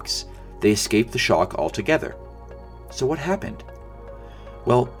the box, they escape the shock altogether. So what happened?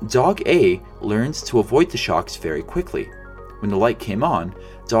 Well, Dog A learns to avoid the shocks very quickly. When the light came on,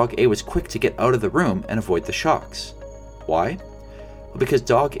 Dog A was quick to get out of the room and avoid the shocks. Why? Well, because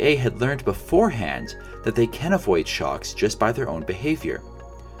Dog A had learned beforehand that they can avoid shocks just by their own behavior.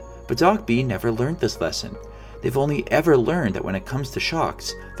 But Dog B never learned this lesson. They've only ever learned that when it comes to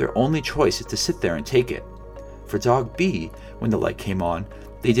shocks, their only choice is to sit there and take it. For Dog B, when the light came on,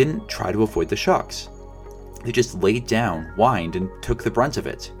 they didn't try to avoid the shocks. They just laid down, whined, and took the brunt of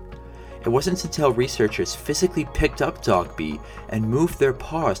it. It wasn't until researchers physically picked up Dog B and moved their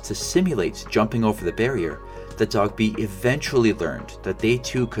paws to simulate jumping over the barrier that Dog B eventually learned that they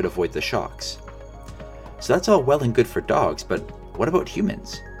too could avoid the shocks. So that's all well and good for dogs, but what about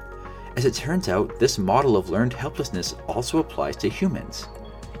humans? As it turns out, this model of learned helplessness also applies to humans.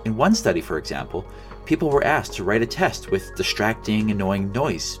 In one study, for example, people were asked to write a test with distracting, annoying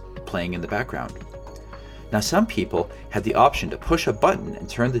noise playing in the background. Now, some people had the option to push a button and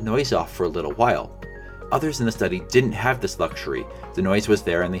turn the noise off for a little while. Others in the study didn't have this luxury. The noise was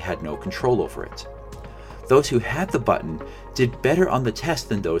there and they had no control over it. Those who had the button did better on the test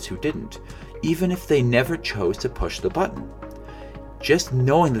than those who didn't, even if they never chose to push the button. Just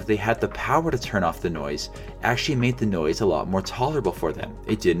knowing that they had the power to turn off the noise actually made the noise a lot more tolerable for them.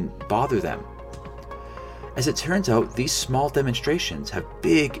 It didn't bother them. As it turns out, these small demonstrations have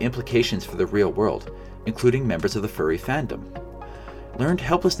big implications for the real world, including members of the furry fandom. Learned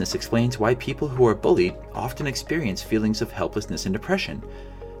helplessness explains why people who are bullied often experience feelings of helplessness and depression.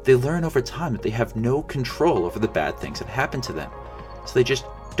 They learn over time that they have no control over the bad things that happen to them, so they just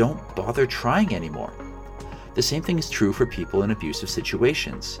don't bother trying anymore. The same thing is true for people in abusive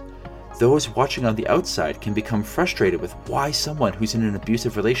situations. Those watching on the outside can become frustrated with why someone who's in an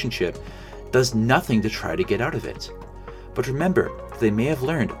abusive relationship does nothing to try to get out of it. But remember, they may have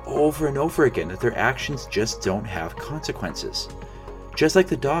learned over and over again that their actions just don't have consequences. Just like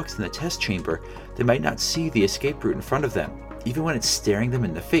the dogs in the test chamber, they might not see the escape route in front of them, even when it's staring them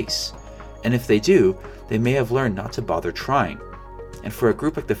in the face. And if they do, they may have learned not to bother trying. And for a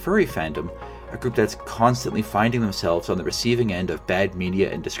group like the furry fandom, a group that's constantly finding themselves on the receiving end of bad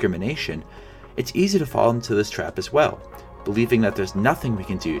media and discrimination, it's easy to fall into this trap as well, believing that there's nothing we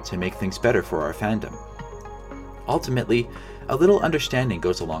can do to make things better for our fandom. Ultimately, a little understanding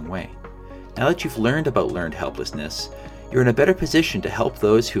goes a long way. Now that you've learned about learned helplessness, you're in a better position to help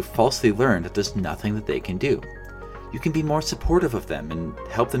those who falsely learn that there's nothing that they can do. You can be more supportive of them and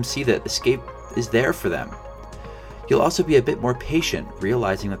help them see that escape is there for them. You'll also be a bit more patient,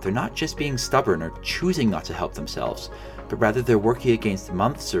 realizing that they're not just being stubborn or choosing not to help themselves, but rather they're working against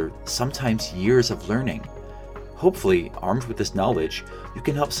months or sometimes years of learning. Hopefully, armed with this knowledge, you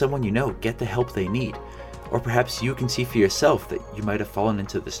can help someone you know get the help they need, or perhaps you can see for yourself that you might have fallen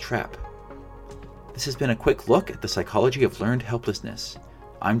into this trap. This has been a quick look at the psychology of learned helplessness.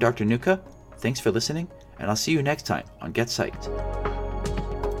 I'm Dr. Nuka, thanks for listening, and I'll see you next time on Get Psyched.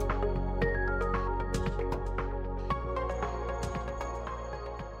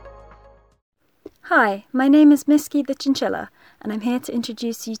 Hi, my name is Misky the Chinchilla, and I'm here to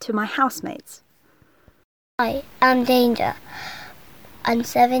introduce you to my housemates. Hi, I'm Danger. I'm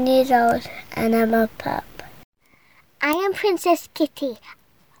 7 years old, and I'm a pup. I am Princess Kitty.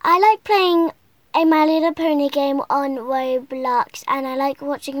 I like playing a My Little Pony game on Roblox, and I like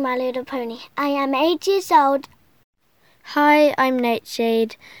watching My Little Pony. I am 8 years old. Hi, I'm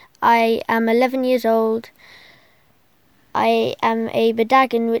Nightshade. I am 11 years old. I am a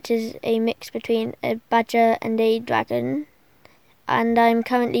Badagon, which is a mix between a badger and a dragon. And I'm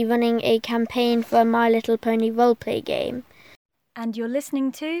currently running a campaign for a My Little Pony roleplay game. And you're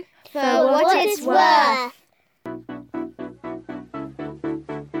listening to For What It's Worth.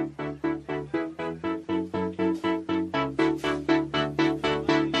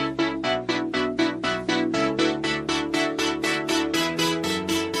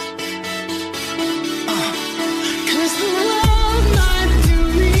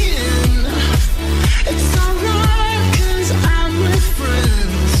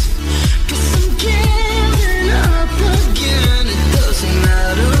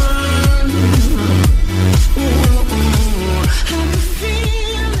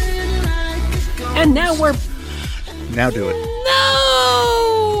 And now we're... Now do it.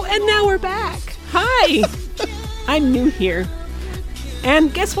 No! And now we're back. Hi! I'm new here.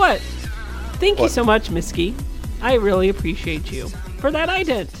 And guess what? Thank you so much, Misky. I really appreciate you for that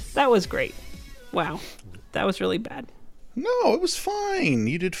ident. That was great. Wow. That was really bad. No, it was fine.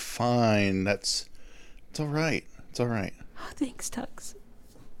 You did fine. It's all right. It's all right. Oh, thanks, Tugs.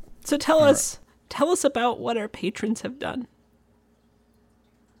 So tell us about what our patrons have done.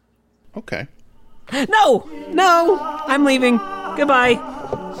 Okay. No, I'm leaving. Goodbye.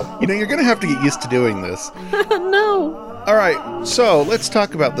 You know, you're going to have to get used to doing this. No. All right, so let's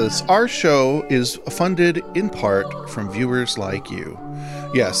talk about this. Our show is funded in part from viewers like you.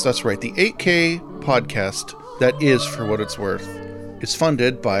 Yes, that's right. The 8K podcast, that is For What It's Worth, is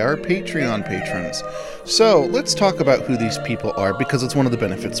funded by our Patreon patrons. So let's talk about who these people are, because it's one of the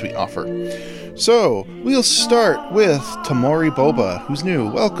benefits we offer. So we'll start with Tamori Boba, who's new.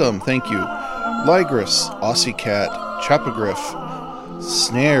 Welcome, thank you. Ligris, Aussie Cat, Chapagriff,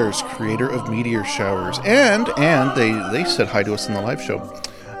 Snares, creator of Meteor Showers, and they said hi to us in the live show.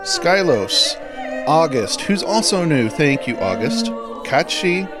 Skylos, August, who's also new. Thank you, August.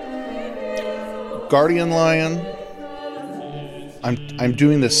 Kachi, Guardian Lion. I'm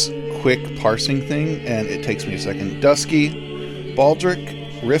doing this quick parsing thing, and it takes me a second. Dusky,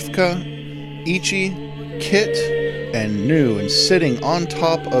 Baldric, Rivka, Ichi, Kit, and new, and sitting on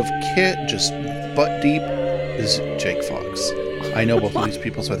top of Kit, just butt deep, is Jake Fox. I know both of these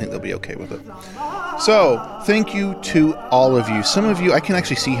people, so I think they'll be okay with it. So, thank you to all of you. Some of you, I can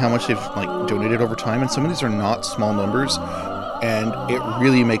actually see how much they've donated over time, and some of these are not small numbers, and it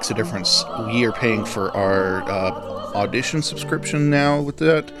really makes a difference. We are paying for our Audition subscription now with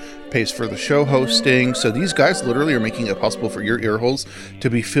that, pays for the show hosting, so these guys literally are making it possible for your ear holes to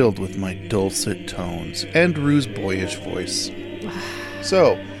be filled with my dulcet tones and Rue's boyish voice.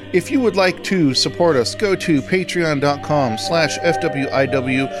 So, if you would like to support us, go to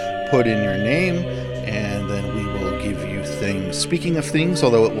patreon.com/FWIW, put in your name, and then we will give you things. Speaking of things,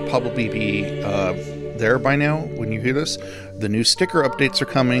 although it will probably be there by now when you hear this, the new sticker updates are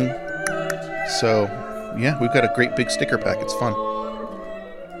coming. So, yeah, we've got a great big sticker pack. It's fun.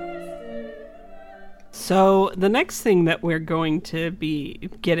 So the next thing that we're going to be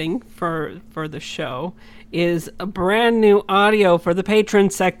getting for the show is a brand new audio for the patron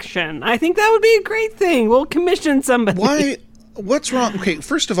section. I think that would be a great thing. We'll commission somebody. Why? What's wrong? Okay,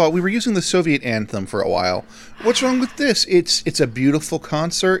 first of all, we were using the Soviet anthem for a while. What's wrong with this? It's a beautiful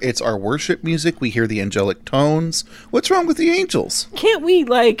concert. It's our worship music. We hear the angelic tones. What's wrong with the angels? Can't we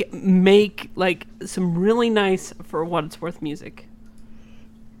make some really nice For What It's Worth music?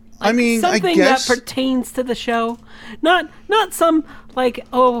 I mean, something I guess that pertains to the show, not some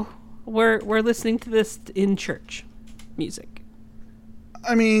we're listening to this in church music.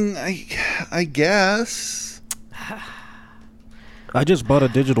 I mean, I guess. I just bought a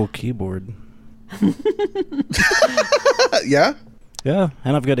digital keyboard. Yeah? Yeah,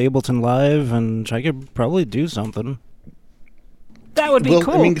 and I've got Ableton Live, and I could probably do something. That would be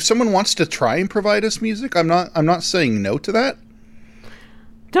cool. I mean, if someone wants to try and provide us music, I'm not saying no to that.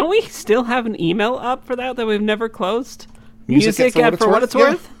 Don't we still have an email up for that we've never closed? Music at For What It's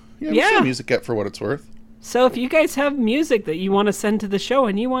Worth? Yeah, music at For What It's Worth. So if you guys have music that you want to send to the show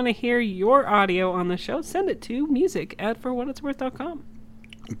and you want to hear your audio on the show, send it to music@forwhatitsworth.com.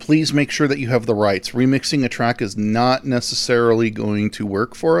 Please make sure that you have the rights. Remixing a track is not necessarily going to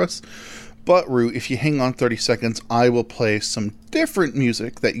work for us. But, Rue, if you hang on 30 seconds, I will play some different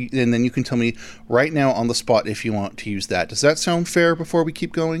music, and then you can tell me right now on the spot if you want to use that. Does that sound fair before we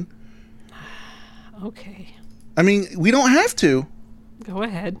keep going? Okay. I mean, we don't have to. Go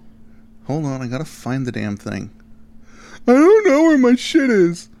ahead. Hold on, I gotta find the damn thing. I don't know where my shit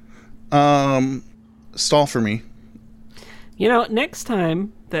is. Stall for me. You know, next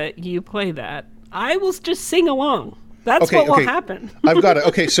time that you play that, I will just sing along. That's what will happen. I've got it.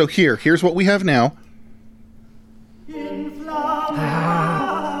 Okay, so here's what we have now.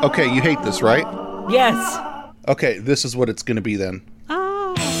 Okay, you hate this, right? Yes. Okay, this is what it's going to be then.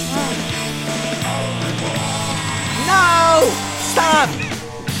 No! Stop!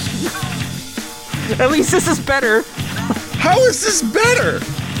 At least this is better. How is this better?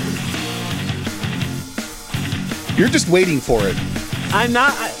 You're just waiting for it. I'm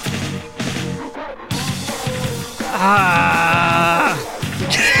not...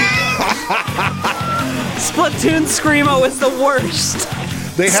 Splatoon Screamo is the worst.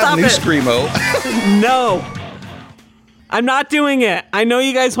 They have Stop new it. Screamo. No. I'm not doing it. I know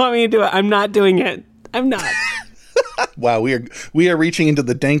you guys want me to do it. I'm not doing it. I'm not. Wow, we are reaching into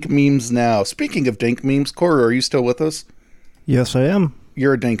the dank memes now. Speaking of dank memes, Cora, are you still with us? Yes, I am.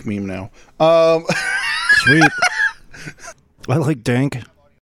 You're a dank meme now. Sweet. I like dank.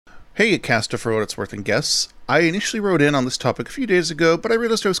 Hey, Casta, for what it's worth, and guests. I initially wrote in on this topic a few days ago, but I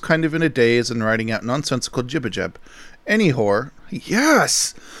realized I was kind of in a daze and writing out nonsensical jibba-jab. Anyhow,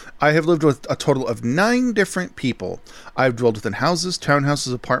 yes! I have lived with a total of 9 different people. I've dwelled within houses,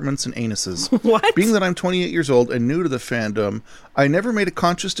 townhouses, apartments, and anuses. What? Being that I'm 28 years old and new to the fandom, I never made a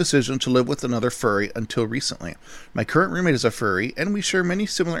conscious decision to live with another furry until recently. My current roommate is a furry, and we share many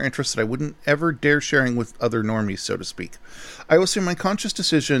similar interests that I wouldn't ever dare sharing with other normies, so to speak. I will say my conscious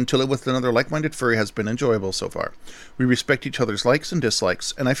decision to live with another like-minded furry has been enjoyable so far. We respect each other's likes and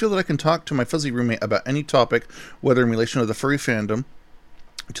dislikes, and I feel that I can talk to my fuzzy roommate about any topic, whether in relation to the furry fandom,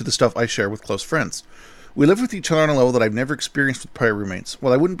 to the stuff I share with close friends. We live with each other on a level that I've never experienced with prior roommates.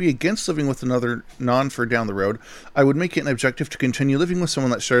 While I wouldn't be against living with another non-fur down the road, I would make it an objective to continue living with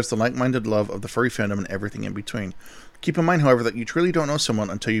someone that shares the like-minded love of the furry fandom and everything in between. Keep in mind, however, that you truly don't know someone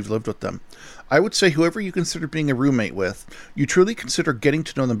until you've lived with them. I would say whoever you consider being a roommate with, you truly consider getting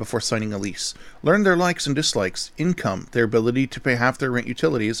to know them before signing a lease. Learn their likes and dislikes, income, their ability to pay half their rent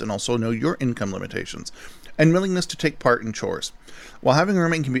utilities, and also know your income limitations, and willingness to take part in chores. While having a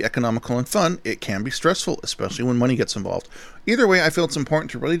roommate can be economical and fun, it can be stressful, especially when money gets involved. Either way, I feel it's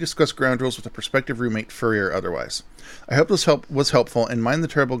important to really discuss ground rules with a prospective roommate, furry or otherwise. I hope this was helpful, and mind the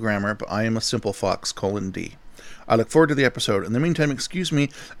terrible grammar, but I am a simple fox, :D. I look forward to the episode. In the meantime, excuse me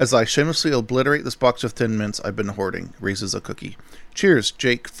as I shamelessly obliterate this box of Thin Mints I've been hoarding. Raises a cookie. Cheers,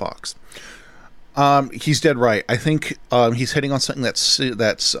 Jake Fox. He's dead right. I think he's hitting on something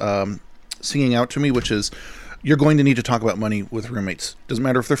that's singing out to me, which is you're going to need to talk about money with roommates. Doesn't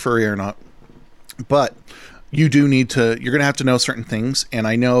matter if they're furry or not. But you do need to, you're going to have to know certain things. And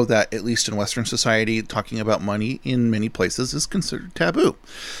I know that at least in Western society, talking about money in many places is considered taboo.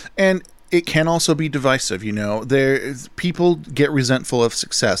 And it can also be divisive, you know. People get resentful of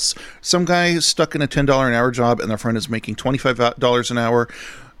success. Some guy is stuck in a $10 an hour job and their friend is making $25 an hour.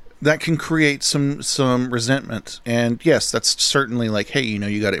 That can create some resentment. And yes, that's certainly like, hey, you know,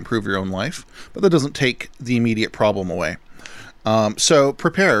 you got to improve your own life. But that doesn't take the immediate problem away. So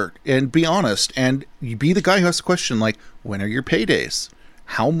prepare and be honest. And you be the guy who has a question like, when are your paydays?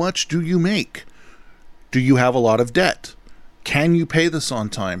 How much do you make? Do you have a lot of debt? Can you pay this on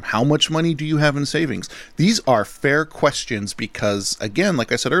time? How much money do you have in savings? These are fair questions because, again,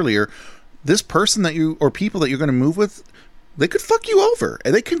 like I said earlier, this person that you, or people that you're going to move with, they could fuck you over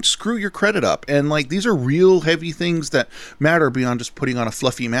and they can screw your credit up. And like, these are real heavy things that matter beyond just putting on a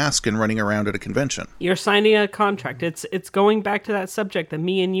fluffy mask and running around at a convention. You're signing a contract. It's going back to that subject that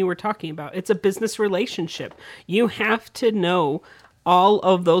me and you were talking about. It's a business relationship. You have to know all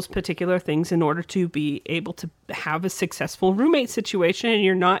of those particular things in order to be able to have a successful roommate situation, and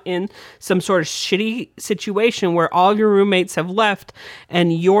you're not in some sort of shitty situation where all your roommates have left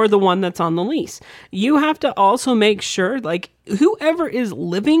and you're the one that's on the lease. You have to also make sure, like, whoever is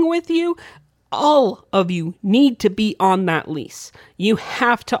living with you, all of you need to be on that lease. You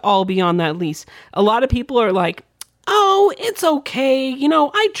have to all be on that lease. A lot of people are like, oh, it's okay, you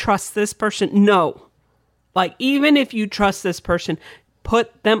know, I trust this person. No. Like, even if you trust this person,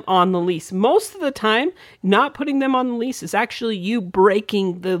 put them on the lease. Most of the time, not putting them on the lease is actually you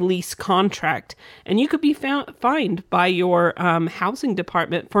breaking the lease contract. And you could be fined by your housing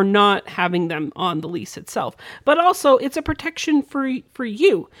department for not having them on the lease itself. But also, it's a protection for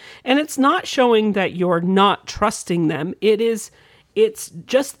you. And it's not showing that you're not trusting them. It's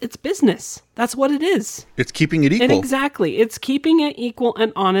business. That's what it is. It's keeping it equal. And exactly. It's keeping it equal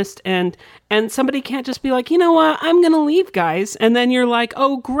and honest. And somebody can't just be like, you know what, I'm going to leave, guys. And then you're like,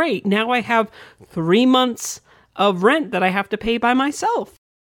 oh, great. Now I have 3 months of rent that I have to pay by myself.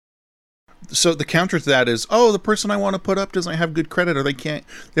 So the counter to that is, the person I want to put up doesn't have good credit, or they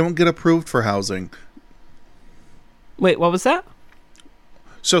won't get approved for housing. Wait, what was that?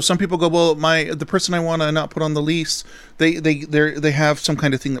 So some people go, well, the person I want to not put on the lease, they have some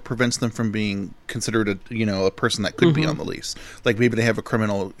kind of thing that prevents them from being considered a person that could be on the lease. Like maybe they have a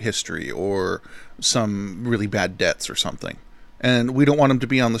criminal history or some really bad debts or something. And we don't want them to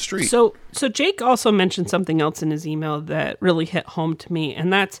be on the street. So Jake also mentioned something else in his email that really hit home to me,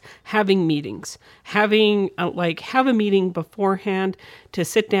 and that's having meetings. Have a meeting beforehand to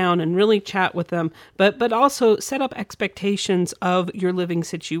sit down and really chat with them, but also set up expectations of your living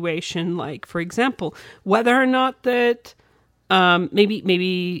situation. Like, for example, whether or not that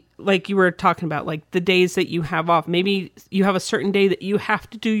maybe like you were talking about, like the days that you have off. Maybe you have a certain day that you have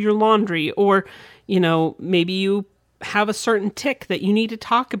to do your laundry, or maybe you have a certain tick that you need to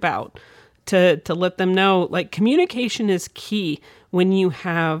talk about to let them know. Like, communication is key when you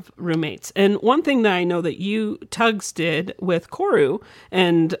have roommates. And one thing that I know that you, Tugs, did with Koru,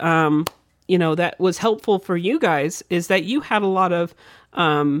 and that was helpful for you guys, is that you had a lot of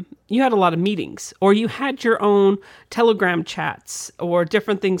meetings, or you had your own Telegram chats or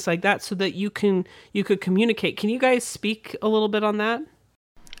different things like that, so that you could communicate. Can you guys speak a little bit on that?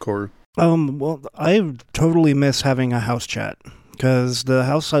 Koru. Well, I totally miss having a house chat, because the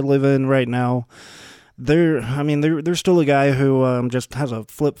house I live in right now, there's still a guy who just has a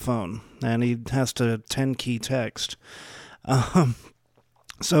flip phone, and he has to 10-key text.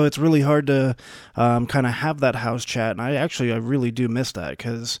 So it's really hard to kind of have that house chat, and I really do miss that,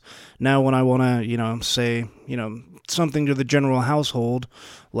 because now when I want to, say, something to the general household,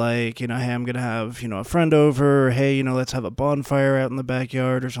 like, hey, I'm going to have, a friend over, or, hey, let's have a bonfire out in the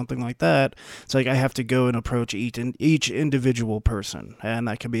backyard or something like that. It's like I have to go and approach each individual person, and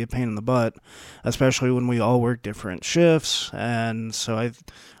that can be a pain in the butt, especially when we all work different shifts, and so I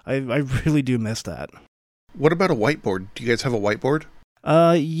really do miss that. What about a whiteboard? Do you guys have a whiteboard?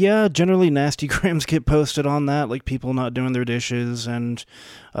 Yeah, generally nasty grams get posted on that, like people not doing their dishes, and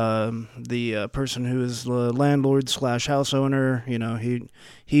the person who is the landlord / house owner,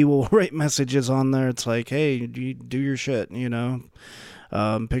 he will write messages on there. It's like, hey, you do your shit,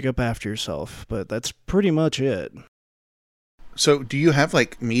 pick up after yourself. But that's pretty much it. So do you have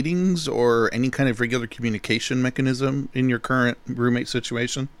like meetings or any kind of regular communication mechanism in your current roommate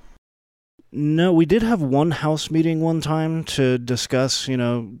situation? No, we did have one house meeting one time to discuss,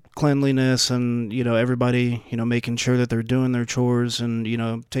 cleanliness and, everybody, making sure that they're doing their chores and,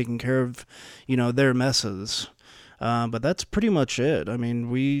 taking care of, their messes. But that's pretty much it. I mean,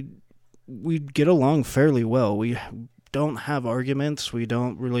 we get along fairly well. We don't have arguments. We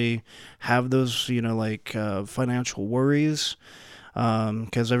don't really have those, financial worries,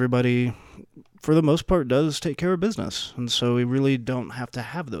 because everybody, for the most part, does take care of business. And so we really don't have to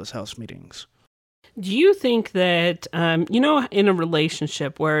have those house meetings. Do you think that, in a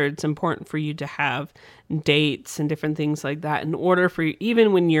relationship where it's important for you to have dates and different things like that, in order for you,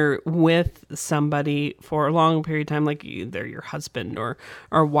 even when you're with somebody for a long period of time, like they're your husband or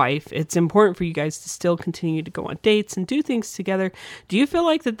wife, it's important for you guys to still continue to go on dates and do things together. Do you feel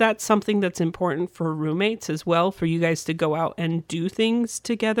like that's something that's important for roommates as well, for you guys to go out and do things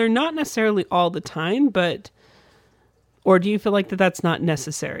together? Not necessarily all the time, or do you feel like that's not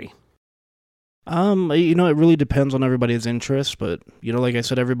necessary? It really depends on everybody's interests, but, like I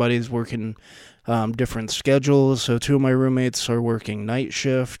said, everybody's working different schedules. So 2 of my roommates are working night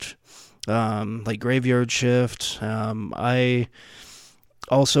shift, like graveyard shift. I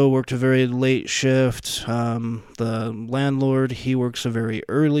also worked a very late shift. The landlord, he works a very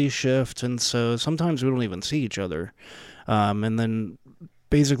early shift, and so sometimes we don't even see each other. And then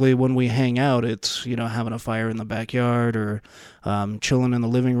basically when we hang out, it's, having a fire in the backyard or chilling in the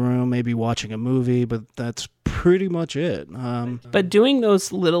living room, maybe watching a movie, but that's pretty much it. But doing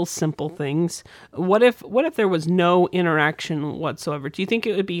those little simple things, what if there was no interaction whatsoever? Do you think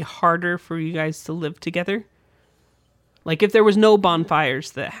it would be harder for you guys to live together? Like if there was no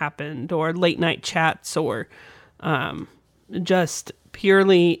bonfires that happened, or late night chats, or just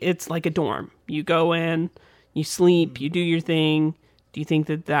purely it's like a dorm. You go in, you sleep, you do your thing. Do you think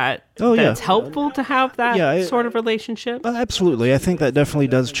that's helpful to have that sort of relationship? Absolutely. I think that definitely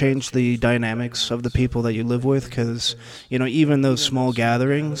does change the dynamics of the people that you live with, because, even those small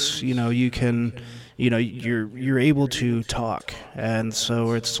gatherings, you can, you're able to talk. And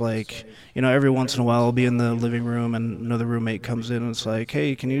so it's like, every once in a while I'll be in the living room and another roommate comes in and it's like,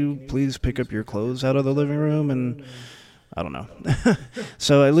 hey, can you please pick up your clothes out of the living room? And I don't know.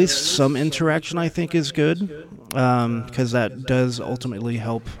 So at least some interaction, I think, is good, because that does ultimately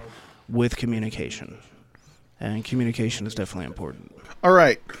help with communication. And communication is definitely important. All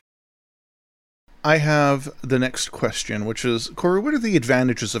right. I have the next question, which is, Corey, what are the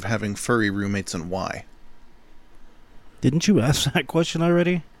advantages of having furry roommates and why? Didn't you ask that question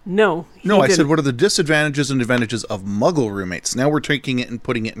already? No. No, I said, what are the disadvantages and advantages of muggle roommates? Now we're taking it and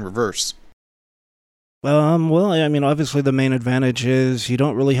putting it in reverse. Well, I mean, obviously the main advantage is you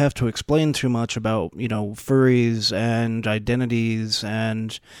don't really have to explain too much about, furries and identities,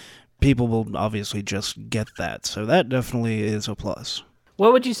 and people will obviously just get that. So that definitely is a plus.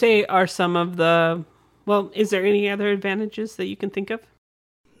 What would you say are some of the... Well, is there any other advantages that you can think of?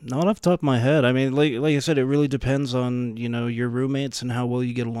 Not off the top of my head. I mean, like I said, it really depends on, your roommates and how well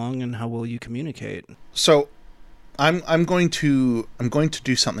you get along and how well you communicate. So... I'm going to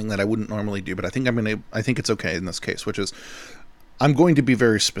do something that I wouldn't normally do, but I think it's okay in this case, which is I'm going to be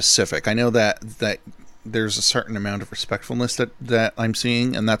very specific. I know that there's a certain amount of respectfulness that I'm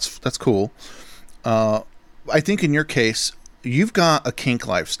seeing, and that's cool. I think in your case, you've got a kink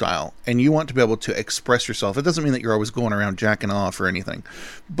lifestyle, and you want to be able to express yourself. It doesn't mean that you're always going around jacking off or anything,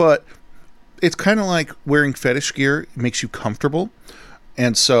 but it's kind of like wearing fetish gear. It makes you comfortable.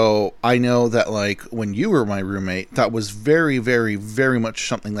 And so I know that, like, when you were my roommate, that was very, very, very much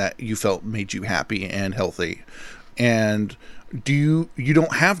something that you felt made you happy and healthy. And you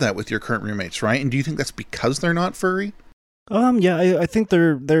don't have that with your current roommates, right? And do you think that's because they're not furry? Yeah, I think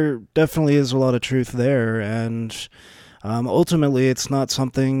there definitely is a lot of truth there. And ultimately, it's not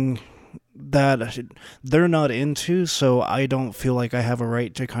something that they're not into, so I don't feel like I have a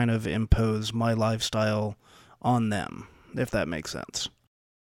right to kind of impose my lifestyle on them, if that makes sense.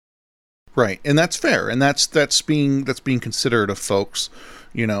 Right, and that's fair, and that's being considerate of folks,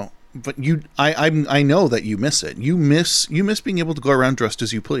 But I know that you miss it. You miss being able to go around dressed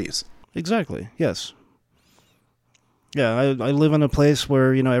as you please. Exactly. Yes. Yeah, I live in a place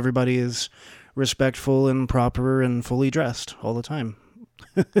where everybody is respectful and proper and fully dressed all the time.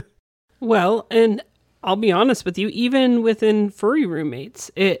 Well, and I'll be honest with you, even within furry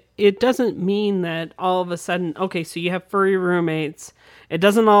roommates, it doesn't mean that all of a sudden, okay, so you have furry roommates. It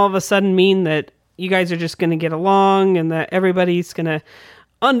doesn't all of a sudden mean that you guys are just going to get along and that everybody's going to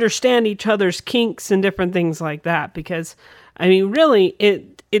understand each other's kinks and different things like that. Because, I mean, really,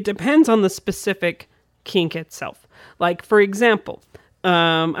 it depends on the specific kink itself. Like, for example,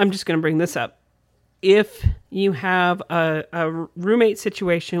 I'm just going to bring this up. If you have a roommate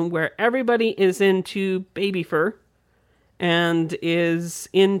situation where everybody is into baby fur and is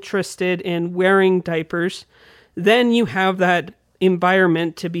interested in wearing diapers, then you have that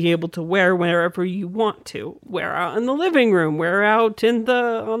environment to be able to wear wherever you want to. Wear out in the living room, wear out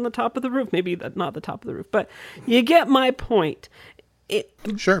on the top of the roof. Maybe not the top of the roof, but you get my point.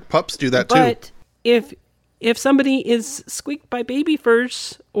 Sure, pups do that too. But if somebody is squeaked by baby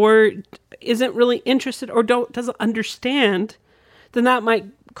furs or isn't really interested or doesn't understand, then that might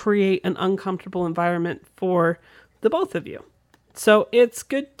create an uncomfortable environment for the both of you. So it's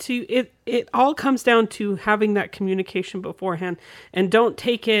good to, it all comes down to having that communication beforehand, and don't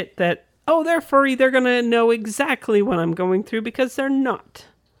take it that, oh, they're furry, they're going to know exactly what I'm going through, because they're not.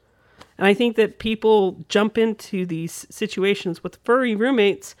 And I think that people jump into these situations with furry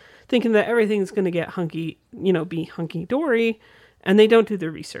roommates thinking that everything's going to get be hunky-dory, and they don't do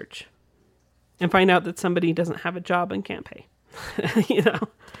their research and find out that somebody doesn't have a job and can't pay.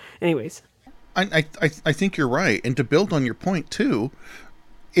 Anyways. I think you're right. And to build on your point too,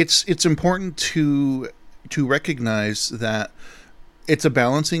 it's important to recognize that it's a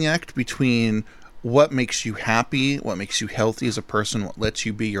balancing act between what makes you happy, what makes you healthy as a person, what lets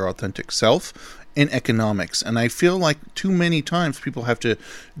you be your authentic self, and economics. And I feel like too many times people have to,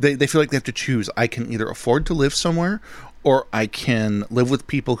 they feel like they have to choose. I can either afford to live somewhere, or I can live with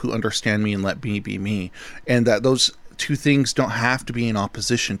people who understand me and let me be me. And that those two things don't have to be in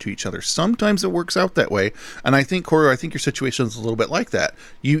opposition to each other. Sometimes it works out that way. And I think, Corey, your situation is a little bit like that.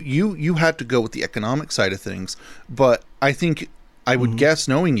 You had to go with the economic side of things, but I think I would guess,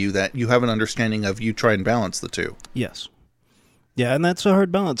 knowing you, that you have an understanding of you try and balance the two. Yes. Yeah, and that's a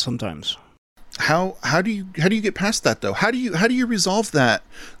hard balance sometimes. How do you get past that though? How do you resolve that?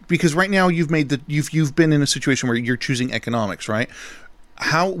 Because right now you've been in a situation where you're choosing economics, right?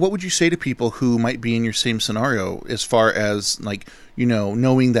 What would you say to people who might be in your same scenario, as far as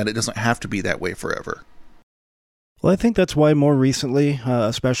knowing that it doesn't have to be that way forever? Well, I think that's why more recently,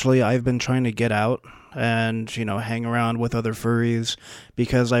 especially, I've been trying to get out and, hang around with other furries,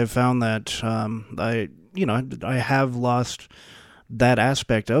 because I've found that I have lost that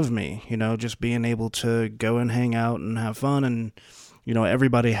aspect of me, just being able to go and hang out and have fun, and,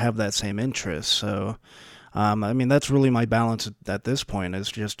 everybody have that same interest. So, that's really my balance at this point,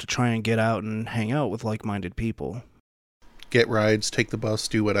 is just to try and get out and hang out with like-minded people. Get rides, take the bus,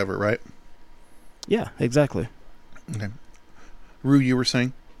 do whatever, right? Yeah, exactly. Okay. Rue, you were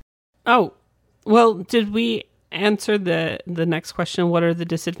saying? Oh, well, did we answer the next question? What are the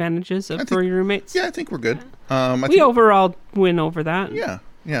disadvantages of furry roommates? Yeah, I think we're good. We overall went over that.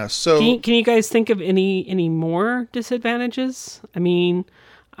 Yeah. So can you guys think of any more disadvantages? I mean,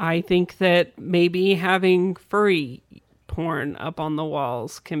 I think that maybe having furry porn up on the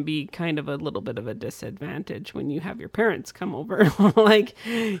walls can be kind of a little bit of a disadvantage when you have your parents come over. Like,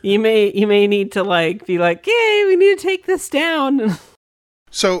 you may need to like be like, "Hey, we need to take this down."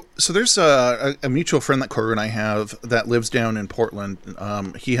 So there's a mutual friend that Koru and I have that lives down in Portland.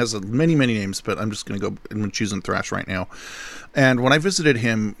 He has many names, but I'm just going to go and choosing Thrash right now. And when I visited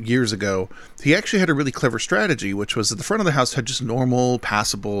him years ago, he actually had a really clever strategy, which was that the front of the house had just normal,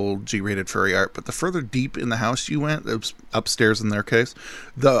 passable, G-rated furry art. But the further deep in the house you went, upstairs in their case,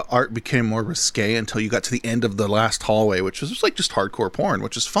 the art became more risque until you got to the end of the last hallway, which was just like just hardcore porn,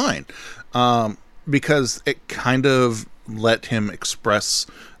 which is fine. Because it kind of let him express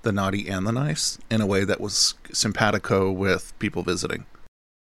the naughty and the nice in a way that was simpatico with people visiting.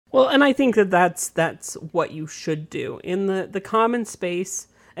 Well, and I think that's what you should do in the common space.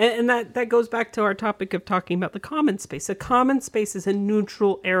 And that goes back to our topic of talking about the common space. A common space is a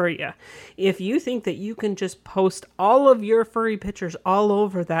neutral area. If you think that you can just post all of your furry pictures all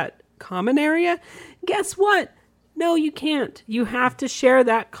over that common area, guess what? No, you can't. You have to share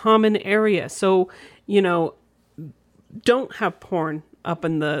that common area. So, don't have porn up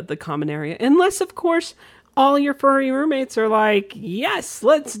in the common area. Unless, of course, all your furry roommates are like, yes,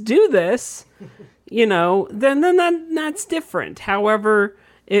 let's do this. Then that's different. However,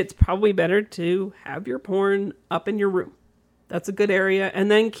 it's probably better to have your porn up in your room. That's a good area. And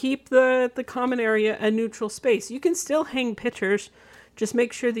then keep the common area a neutral space. You can still hang pictures. Just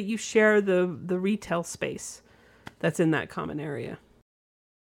make sure that you share the retail space that's in that common area.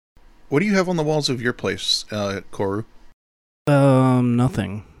 What do you have on the walls of your place, Koru?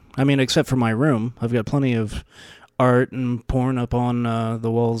 Nothing. I mean, except for my room. I've got plenty of art and porn up on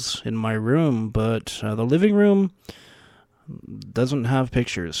the walls in my room, but the living room doesn't have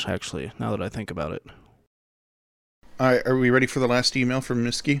pictures, actually, now that I think about it. All right, are we ready for the last email from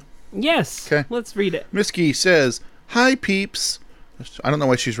Misky? Yes. Okay. Let's read it. Misky says, "Hi, peeps." I don't know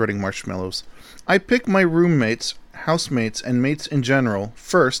why she's writing marshmallows. "I pick my roommates, housemates, and mates in general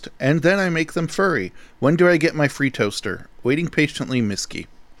first, and then I make them furry. When do I get my free toaster? Waiting patiently, Misky."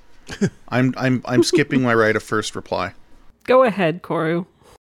 I'm skipping my right of first reply. Go ahead, Koru.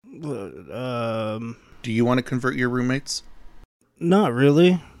 Do you want to convert your roommates? Not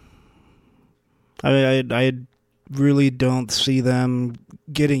really. I really don't see them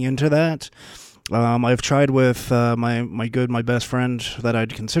getting into that. I've tried with my best friend that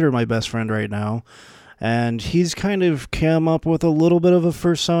I'd consider my best friend right now, and he's kind of come up with a little bit of a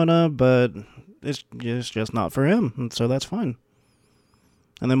persona, but it's just not for him, and so that's fine.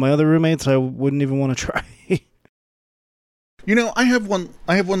 And then my other roommates, I wouldn't even want to try. I have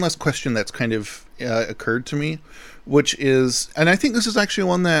one last question that's kind of occurred to me, which is, and I think this is actually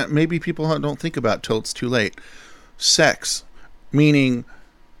one that maybe people don't think about till it's too late. Sex, meaning,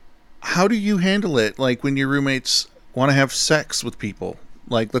 how do you handle it? Like when your roommates want to have sex with people,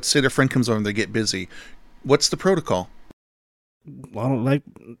 like let's say their friend comes over and they get busy. What's the protocol? Well,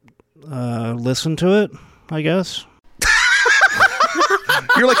 listen to it, I guess.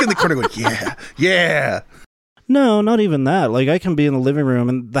 You're like in the corner going, yeah. No, not even that. Like I can be in the living room,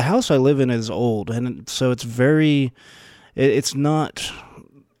 and the house I live in is old, and so it's not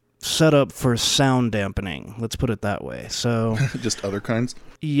set up for sound dampening. Let's put it that way. So just other kinds.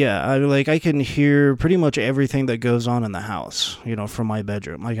 Yeah, I can hear pretty much everything that goes on in the house, from my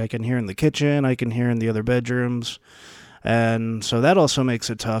bedroom. Like I can hear in the kitchen, I can hear in the other bedrooms. And so that also makes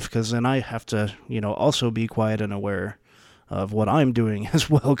it tough because then I have to, also be quiet and aware of what I'm doing as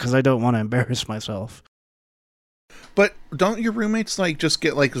well because I don't want to embarrass myself. But don't your roommates just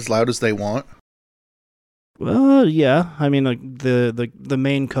get as loud as they want? Well, yeah. I mean, the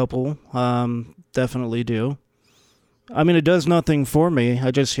main couple definitely do. I mean, it does nothing for me.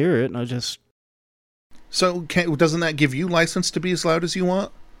 I just hear it, and I just... So, doesn't that give you license to be as loud as you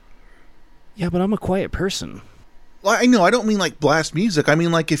want? Yeah, but I'm a quiet person. Well, I know, I don't mean blast music. I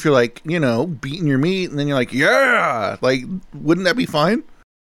mean if you're beating your meat, and then you're like, yeah! Wouldn't that be fine?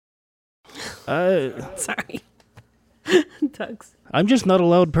 Sorry. Tugs. I'm just not a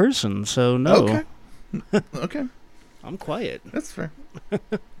loud person, so no. Okay. I'm quiet. That's fair.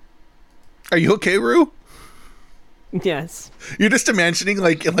 Are you okay, Rue? Yes. You're just imagining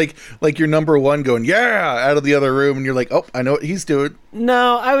like your number one going, yeah, out of the other room, and you're like, oh, I know what he's doing.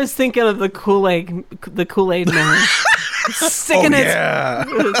 No, I was thinking of the Kool-Aid man. sticking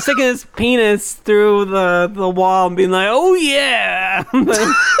his penis through the wall and being like, "Oh yeah!"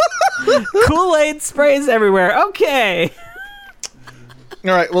 Kool-Aid sprays everywhere. Okay.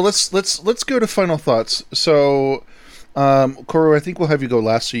 All right. Well, let's go to final thoughts. So, Koru, I think we'll have you go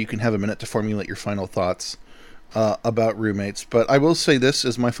last, so you can have a minute to formulate your final thoughts about roommates. But I will say this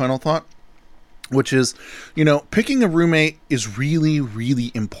as my final thought, which is, picking a roommate is really,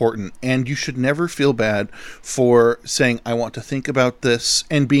 really important. And you should never feel bad for saying, I want to think about this,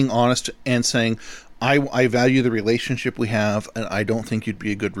 and being honest and saying, I value the relationship we have, and I don't think you'd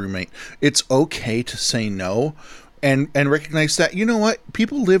be a good roommate. It's okay to say no. And recognize that, you know what,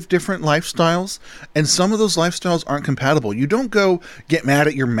 people live different lifestyles, and some of those lifestyles aren't compatible. You don't go get mad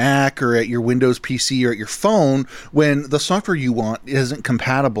at your Mac or at your Windows PC or at your phone when the software you want isn't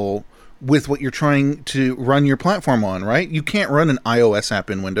compatible with what you're trying to run your platform on, right? You can't run an iOS app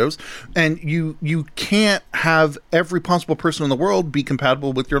in Windows, and you can't have every possible person in the world be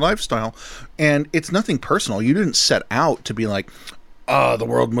compatible with your lifestyle. And it's nothing personal. You didn't set out to be like, the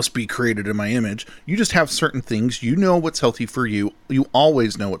world must be created in my image. You just have certain things. You know what's healthy for you. You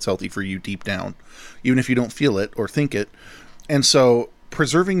always know what's healthy for you deep down, even if you don't feel it or think it. And so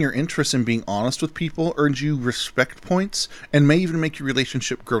preserving your interest and being honest with people earns you respect points and may even make your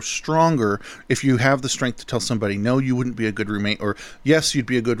relationship grow stronger if you have the strength to tell somebody, no, you wouldn't be a good roommate, or yes, you'd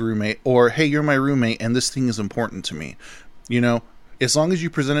be a good roommate, or hey, you're my roommate and this thing is important to me. As long as you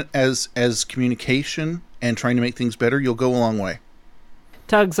present it as communication and trying to make things better, you'll go a long way.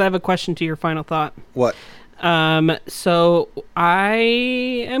 Tugs, I have a question to your final thought. What? So I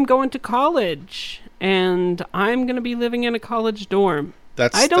am going to college, and I'm going to be living in a college dorm.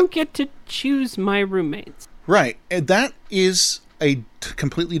 I don't get to choose my roommates. Right. And that is a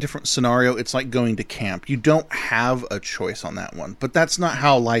completely different scenario. It's like going to camp. You don't have a choice on that one. But that's not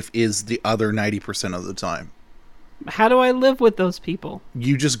how life is the other 90% of the time. How do I live with those people?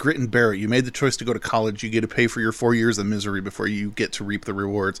 You just grit and bear it. You made the choice to go to college. You get to pay for your 4 years of misery before you get to reap the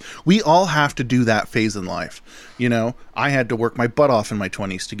rewards. We all have to do that phase in life. I had to work my butt off in my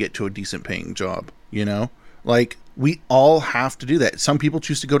 20s to get to a decent paying job. We all have to do that. Some people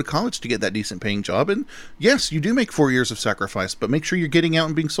choose to go to college to get that decent paying job. And yes, you do make 4 years of sacrifice, but make sure you're getting out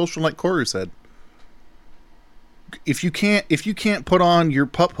and being social like Koru said. If you can't put on your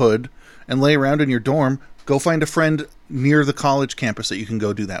pup hood and lay around in your dorm, go find a friend near the college campus that you can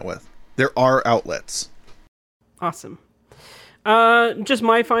go do that with. There are outlets. Awesome. Just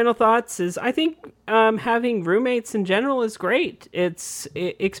my final thoughts is I think having roommates in general is great. It's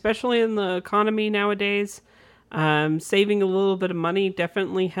especially in the economy nowadays. Saving a little bit of money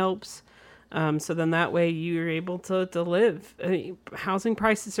definitely helps. So then that way you're able to live. Housing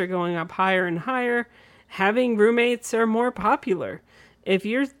prices are going up higher and higher. Having roommates are more popular. If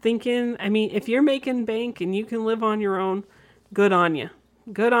you're thinking, if you're making bank and you can live on your own, good on you.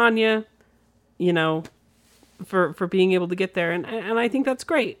 Good on you, for being able to get there. And I think that's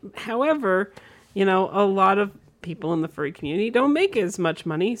great. However, a lot of people in the furry community don't make as much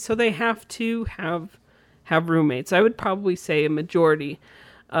money, so they have to have roommates. I would probably say a majority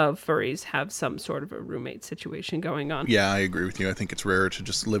of furries have some sort of a roommate situation going on. Yeah, I agree with you. I think it's rare to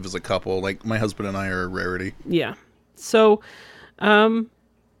just live as a couple. Like my husband and I are a rarity. Yeah. So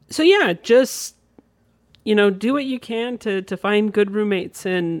yeah, just, do what you can to find good roommates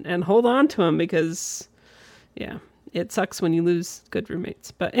and hold on to them because, yeah, it sucks when you lose good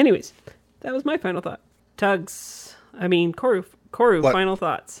roommates. But anyways, that was my final thought. Koru, what? Final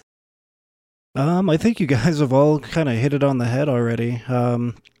thoughts. I think you guys have all kind of hit it on the head already.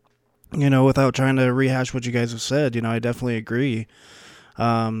 Without trying to rehash what you guys have said, I definitely agree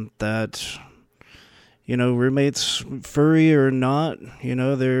that roommates, furry or not,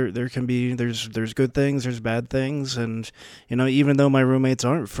 there can be, there's good things, there's bad things. And, even though my roommates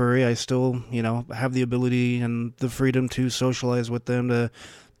aren't furry, I still, have the ability and the freedom to socialize with them, to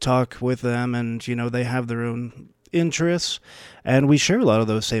talk with them. And, they have their own interests and we share a lot of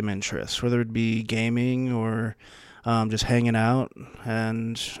those same interests, whether it be gaming or just hanging out.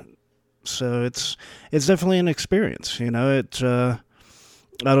 And so it's definitely an experience,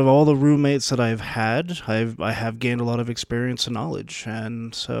 out of all the roommates that I've had, I have gained a lot of experience and knowledge,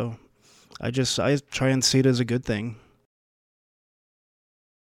 and so I try and see it as a good thing.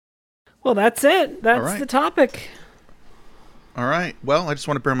 Well, that's it. That's right. The topic. All right. Well, I just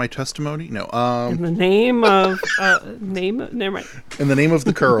want to bear my testimony. No. In the name of never mind. In the name of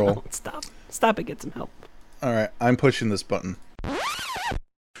the curl. Stop it. Get some help. All right. I'm pushing this button.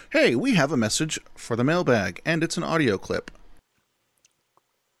 Hey, we have a message for the mailbag, and it's an audio clip.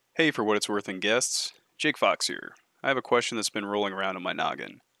 Hey, for what it's worth and guests, Jake Fox here. I have a question that's been rolling around in my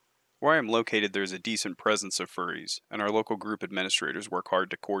noggin. Where I am located, there is a decent presence of furries, and our local group administrators work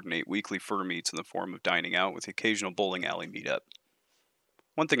hard to coordinate weekly fur meets in the form of dining out with the occasional bowling alley meetup.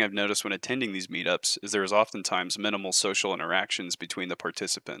 One thing I've noticed when attending these meetups is there is oftentimes minimal social interactions between the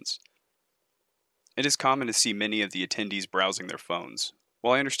participants. It is common to see many of the attendees browsing their phones.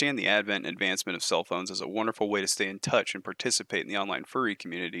 While I understand the advent and advancement of cell phones is a wonderful way to stay in touch and participate in the online furry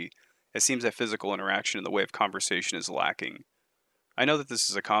community, it seems that physical interaction in the way of conversation is lacking. I know that this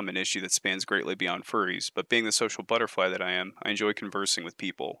is a common issue that spans greatly beyond furries, but being the social butterfly that I am, I enjoy conversing with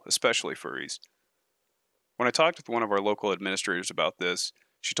people, especially furries. When I talked with one of our local administrators about this,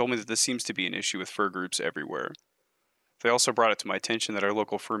 she told me that this seems to be an issue with fur groups everywhere. They also brought it to my attention that our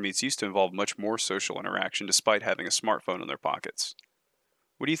local fur meets used to involve much more social interaction despite having a smartphone in their pockets.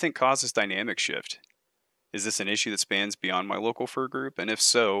 What do you think caused this dynamic shift? Is this an issue that spans beyond my local fur group? And if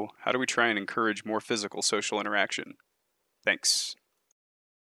so, how do we try and encourage more physical social interaction? Thanks.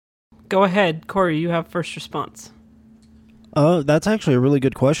 Go ahead, Corey, you have first response. That's actually a really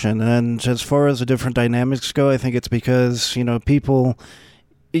good question. And as far as the different dynamics go, I think it's because, people,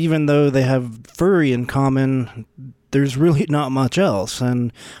 even though they have furry in common, there's really not much else.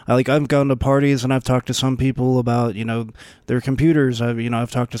 And I've gone to parties and I've talked to some people about, their computers.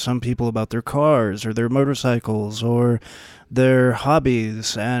 I've talked to some people about their cars or their motorcycles or their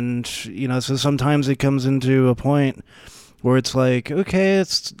hobbies. And, so sometimes it comes into a point where it's like, okay,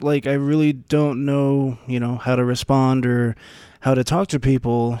 it's like I really don't know, how to respond or how to talk to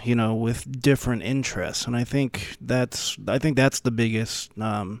people, with different interests. And I think that's the biggest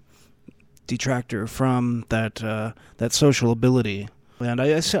detractor from that social ability. And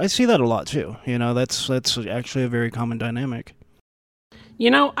I see that a lot too. That's actually a very common dynamic.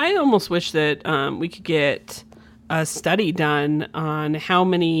 I almost wish that we could get a study done on how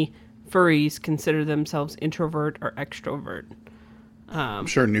many furries consider themselves introvert or extrovert. I'm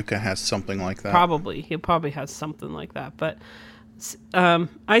sure Nuka has something like that. Probably. He probably has something like that. But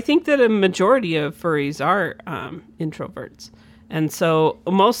I think that a majority of furries are introverts. And so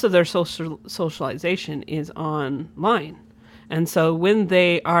most of their socialization is online. And so when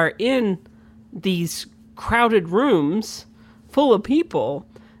they are in these crowded rooms full of people,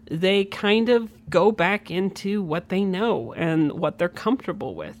 they kind of go back into what they know and what they're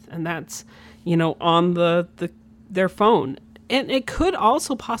comfortable with. And that's, on their phone. And it could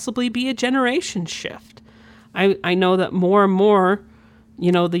also possibly be a generation shift. I know that more and more,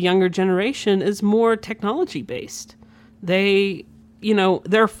 the younger generation is more technology based. They,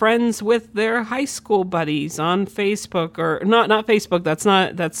 they're friends with their high school buddies on Facebook or not Facebook.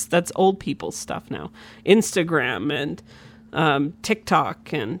 That's old people's stuff now. Instagram and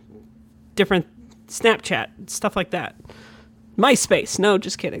TikTok and different Snapchat, stuff like that. MySpace. No,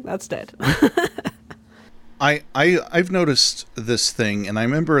 just kidding. That's dead. I've noticed this thing, and I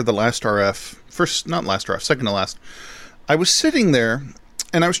remember second to last. I was sitting there,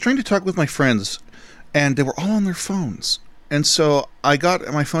 and I was trying to talk with my friends, and they were all on their phones. And so I got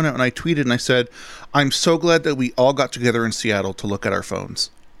my phone out, and I tweeted, and I said, I'm so glad that we all got together in Seattle to look at our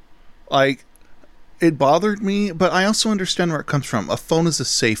phones. It bothered me, but I also understand where it comes from. A phone is a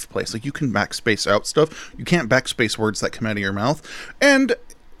safe place. You can backspace out stuff. You can't backspace words that come out of your mouth. And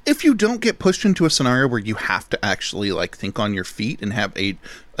if you don't get pushed into a scenario where you have to actually think on your feet and have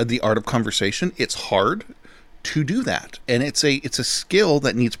the art of conversation, it's hard to do that. And it's a skill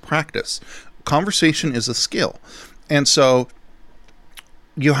that needs practice. Conversation is a skill. And so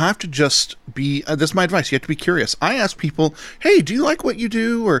you have to just be, that's my advice, you have to be curious. I ask people, hey, do you like what you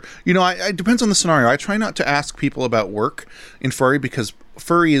do? Or, it depends on the scenario. I try not to ask people about work in furry because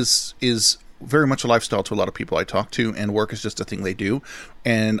furry is very much a lifestyle to a lot of people I talk to, and work is just a thing they do.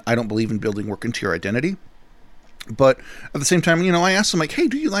 And I don't believe in building work into your identity. But at the same time, I ask them hey,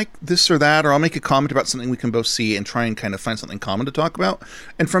 do you like this or that? Or I'll make a comment about something we can both see and try and kind of find something common to talk about.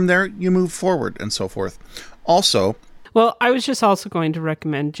 And from there, you move forward and so forth. Also, well, I was just also going to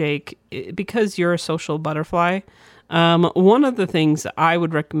recommend, Jake, because you're a social butterfly, one of the things I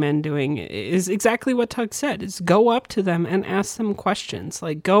would recommend doing is exactly what Tug said, is go up to them and ask them questions.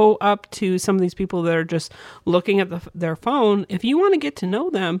 Go up to some of these people that are just looking at their phone. If you want to get to know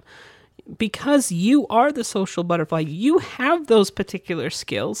them, because you are the social butterfly, you have those particular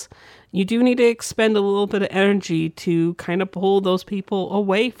skills. You do need to expend a little bit of energy to kind of pull those people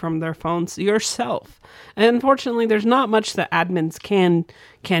away from their phones yourself. And unfortunately, there's not much that admins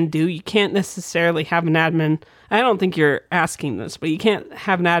can do. You can't necessarily have an admin. I don't think you're asking this, but you can't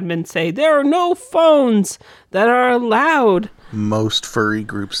have an admin say, there are no phones that are allowed. Most furry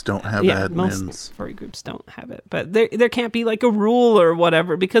groups don't have admins. Most furry groups don't have it. But there can't be a rule or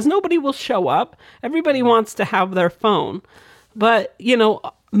whatever, because nobody will show up. Everybody wants to have their phone. But, you know,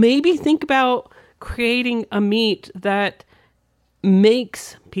 maybe think about creating a meet that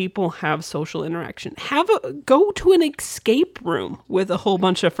makes people have social interaction. Go to an escape room with a whole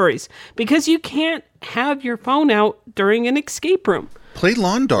bunch of furries, because you can't have your phone out during an escape room. Play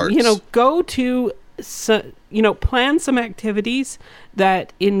lawn darts. You know, go to, plan some activities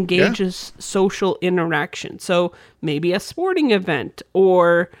that engages social interaction. So maybe a sporting event,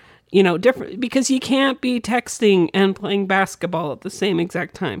 or, different, because you can't be texting and playing basketball at the same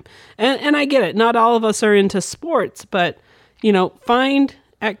exact time. And I get it. Not all of us are into sports, but find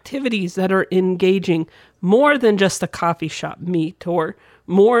activities that are engaging more than just a coffee shop meet, or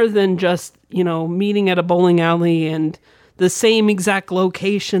more than just, meeting at a bowling alley and the same exact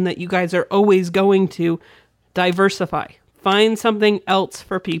location that you guys are always going to. Diversify. Find something else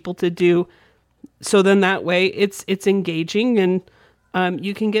for people to do. So then that way it's engaging, and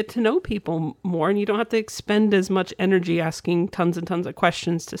you can get to know people more, and you don't have to expend as much energy asking tons and tons of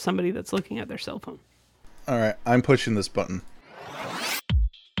questions to somebody that's looking at their cell phone. All right, I'm pushing this button.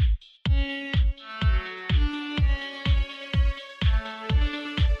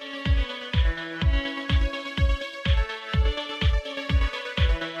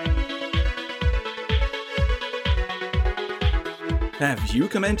 Have you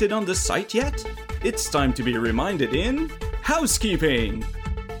commented on the site yet? It's time to be reminded in housekeeping.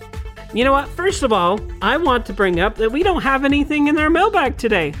 You know what? First of all, I want to bring up that we don't have anything in our mailbag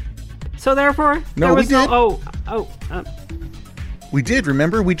today. So therefore, there was we did,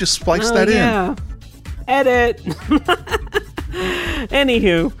 remember? We just spliced that in. Edit.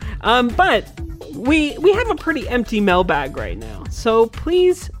 Anywho, but we have a pretty empty mailbag right now. So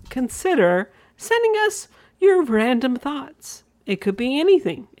please consider sending us your random thoughts. It could be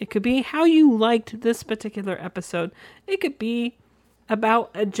anything. It could be how you liked this particular episode. It could be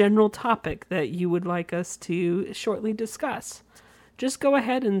about a general topic that you would like us to shortly discuss. Just go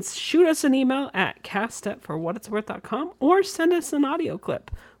ahead and shoot us an email at cast@forwhatitsworth.com, or send us an audio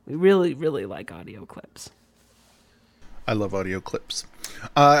clip. We really, really like audio clips. I love audio clips.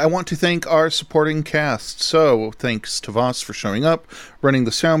 I want to thank our supporting cast. So, thanks to Voss for showing up, running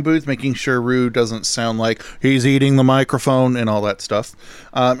the sound booth, making sure Rue doesn't sound like he's eating the microphone and all that stuff.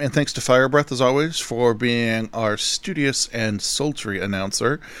 And thanks to Firebreath, as always, for being our studious and sultry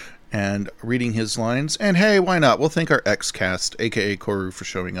announcer and reading his lines. And hey, why not? We'll thank our ex-cast, aka Koru, for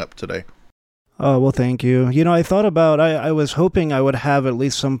showing up today. Oh, well, thank you. I thought about, I was hoping I would have at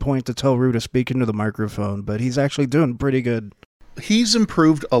least some point to tell Rue to speak into the microphone, but he's actually doing pretty good. He's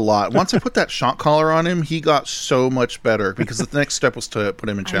improved a lot. Once I put that shock collar on him, he got so much better, because the next step was to put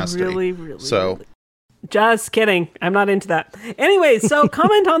him in chastity. Really. Just kidding. I'm not into that. Anyway, so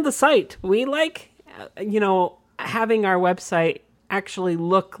comment on the site. We like, having our website actually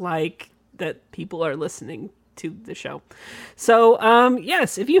look like that people are listening to the show. So,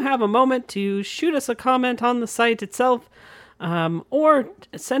 yes, if you have a moment to shoot us a comment on the site itself, or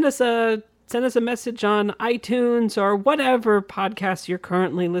send us a message on iTunes or whatever podcast you're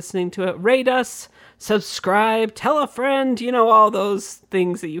currently listening to it. Rate us, subscribe, tell a friend, all those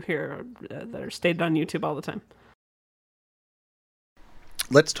things that you hear that are stated on YouTube all the time.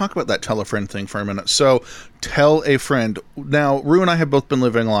 Let's talk about that tell a friend thing for a minute. So, tell a friend. Now, Rue and I have both been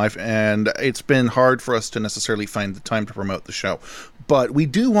living life, and it's been hard for us to necessarily find the time to promote the show. But we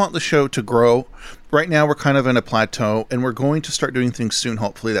do want the show to grow. Right now, we're kind of in a plateau, and we're going to start doing things soon,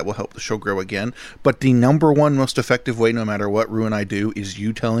 hopefully, that will help the show grow again. But the number one most effective way, no matter what Rue and I do, is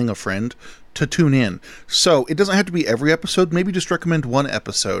you telling a friend to tune in. So, it doesn't have to be every episode. Maybe just recommend one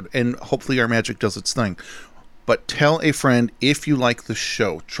episode, and hopefully our magic does its thing. But tell a friend if you like the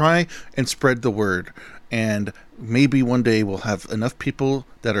show. Try and spread the word. And maybe one day we'll have enough people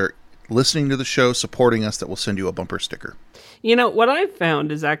that are listening to the show, supporting us, that will send you a bumper sticker. What I've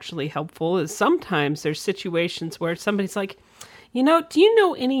found is actually helpful is sometimes there's situations where somebody's like, do you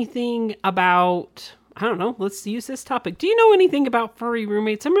know anything about, I don't know, let's use this topic. Do you know anything about furry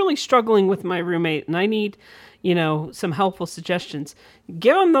roommates? I'm really struggling with my roommate and I need, some helpful suggestions.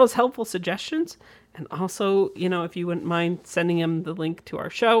 Give them those helpful suggestions. And also, if you wouldn't mind sending them the link to our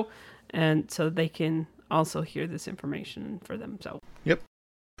show, and so they can also hear this information for themselves. Yep.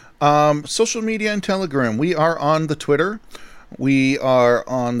 Social media and Telegram. We are on the Twitter. We are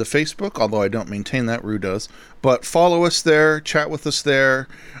on the Facebook, although I don't maintain that, Rue does. But follow us there, chat with us there.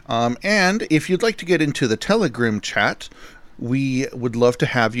 And if you'd like to get into the Telegram chat, we would love to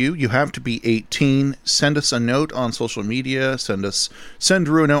have you. You have to be 18. Send us a note on social media. Send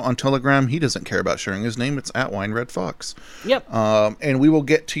Rue a note on Telegram. He doesn't care about sharing his name. It's at WineRedFox. Yep. And we will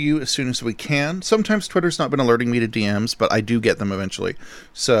get to you as soon as we can. Sometimes Twitter's not been alerting me to DMs, but I do get them eventually.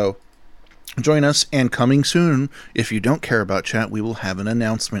 So Join us, and coming soon, if you don't care about chat, we will have an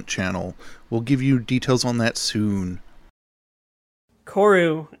announcement channel. We'll give you details on that soon.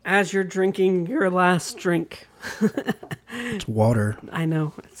 Koru, as you're drinking your last drink. It's water. I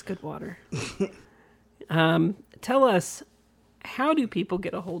know, it's good water. Tell us, how do people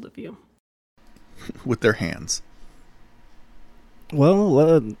get a hold of you? With their hands.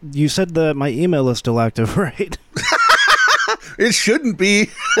 Well, you said that my email is still active, right? It shouldn't be.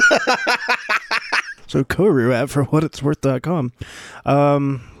 So Koru at forwhatitsworth.com.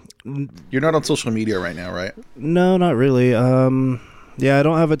 You're not on social media right now, right? No, not really. Yeah, I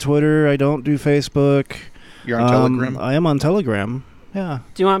don't have a Twitter. I don't do Facebook. You're on Telegram? I am on Telegram. Yeah.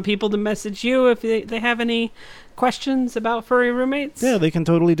 Do you want people to message you if they have any questions about furry roommates? Yeah, they can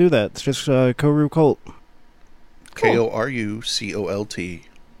totally do that. It's just Koru Colt.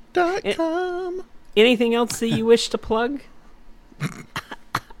 KORUCOLT.com. Anything else that you wish to plug?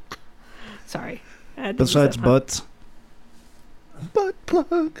 Sorry. Besides butts. Butt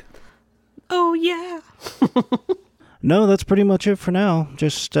plug. Oh, yeah. No, that's pretty much it for now.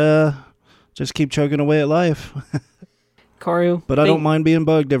 Just keep chugging away at life. Koru. But I don't mind being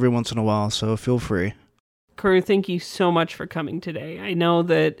bugged every once in a while, so feel free. Koru, thank you so much for coming today. I know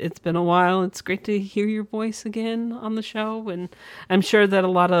that it's been a while. It's great to hear your voice again on the show, and I'm sure that a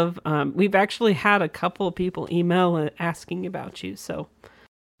lot of we've actually had a couple of people email asking about you. So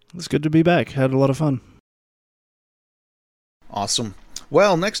it's good to be back. Had a lot of fun. Awesome.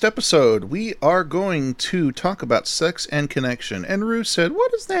 Well, next episode, we are going to talk about sex and connection. And Rue said,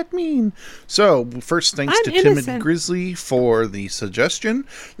 what does that mean? So, first, thanks to Timid Grizzly for the suggestion.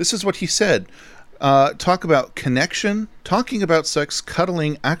 This is what he said. Talk about connection, talking about sex,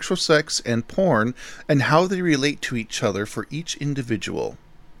 cuddling, actual sex, and porn, and how they relate to each other for each individual.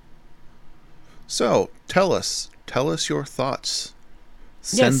 So, tell us your thoughts.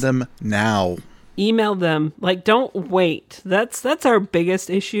 Send them now. Email them. Like, don't wait. That's our biggest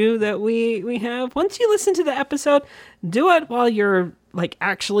issue that we have. Once you listen to the episode, do it while you're like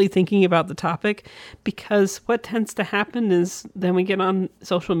actually thinking about the topic, because what tends to happen is then we get on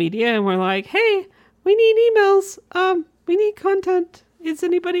social media and we're like, hey, we need emails. We need content. Is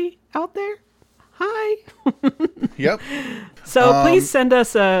anybody out there? Hi. Yep. So please send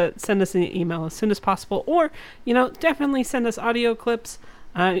us an email as soon as possible, or definitely send us audio clips,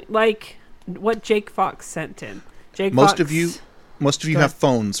 like what Jake Fox sent in. Most of you have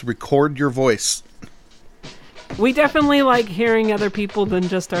phones. Record your voice. We definitely like hearing other people than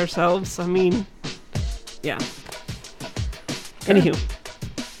just ourselves. I mean, yeah. Anywho.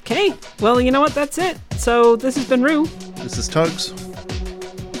 Okay. Well, you know what? That's it. So this has been Rue. This is Tugs.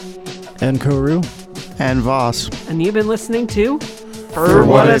 And Koru. And Voss. And you've been listening to For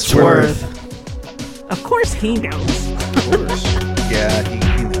What It's Worth. Of course he knows. Of course. Yeah, he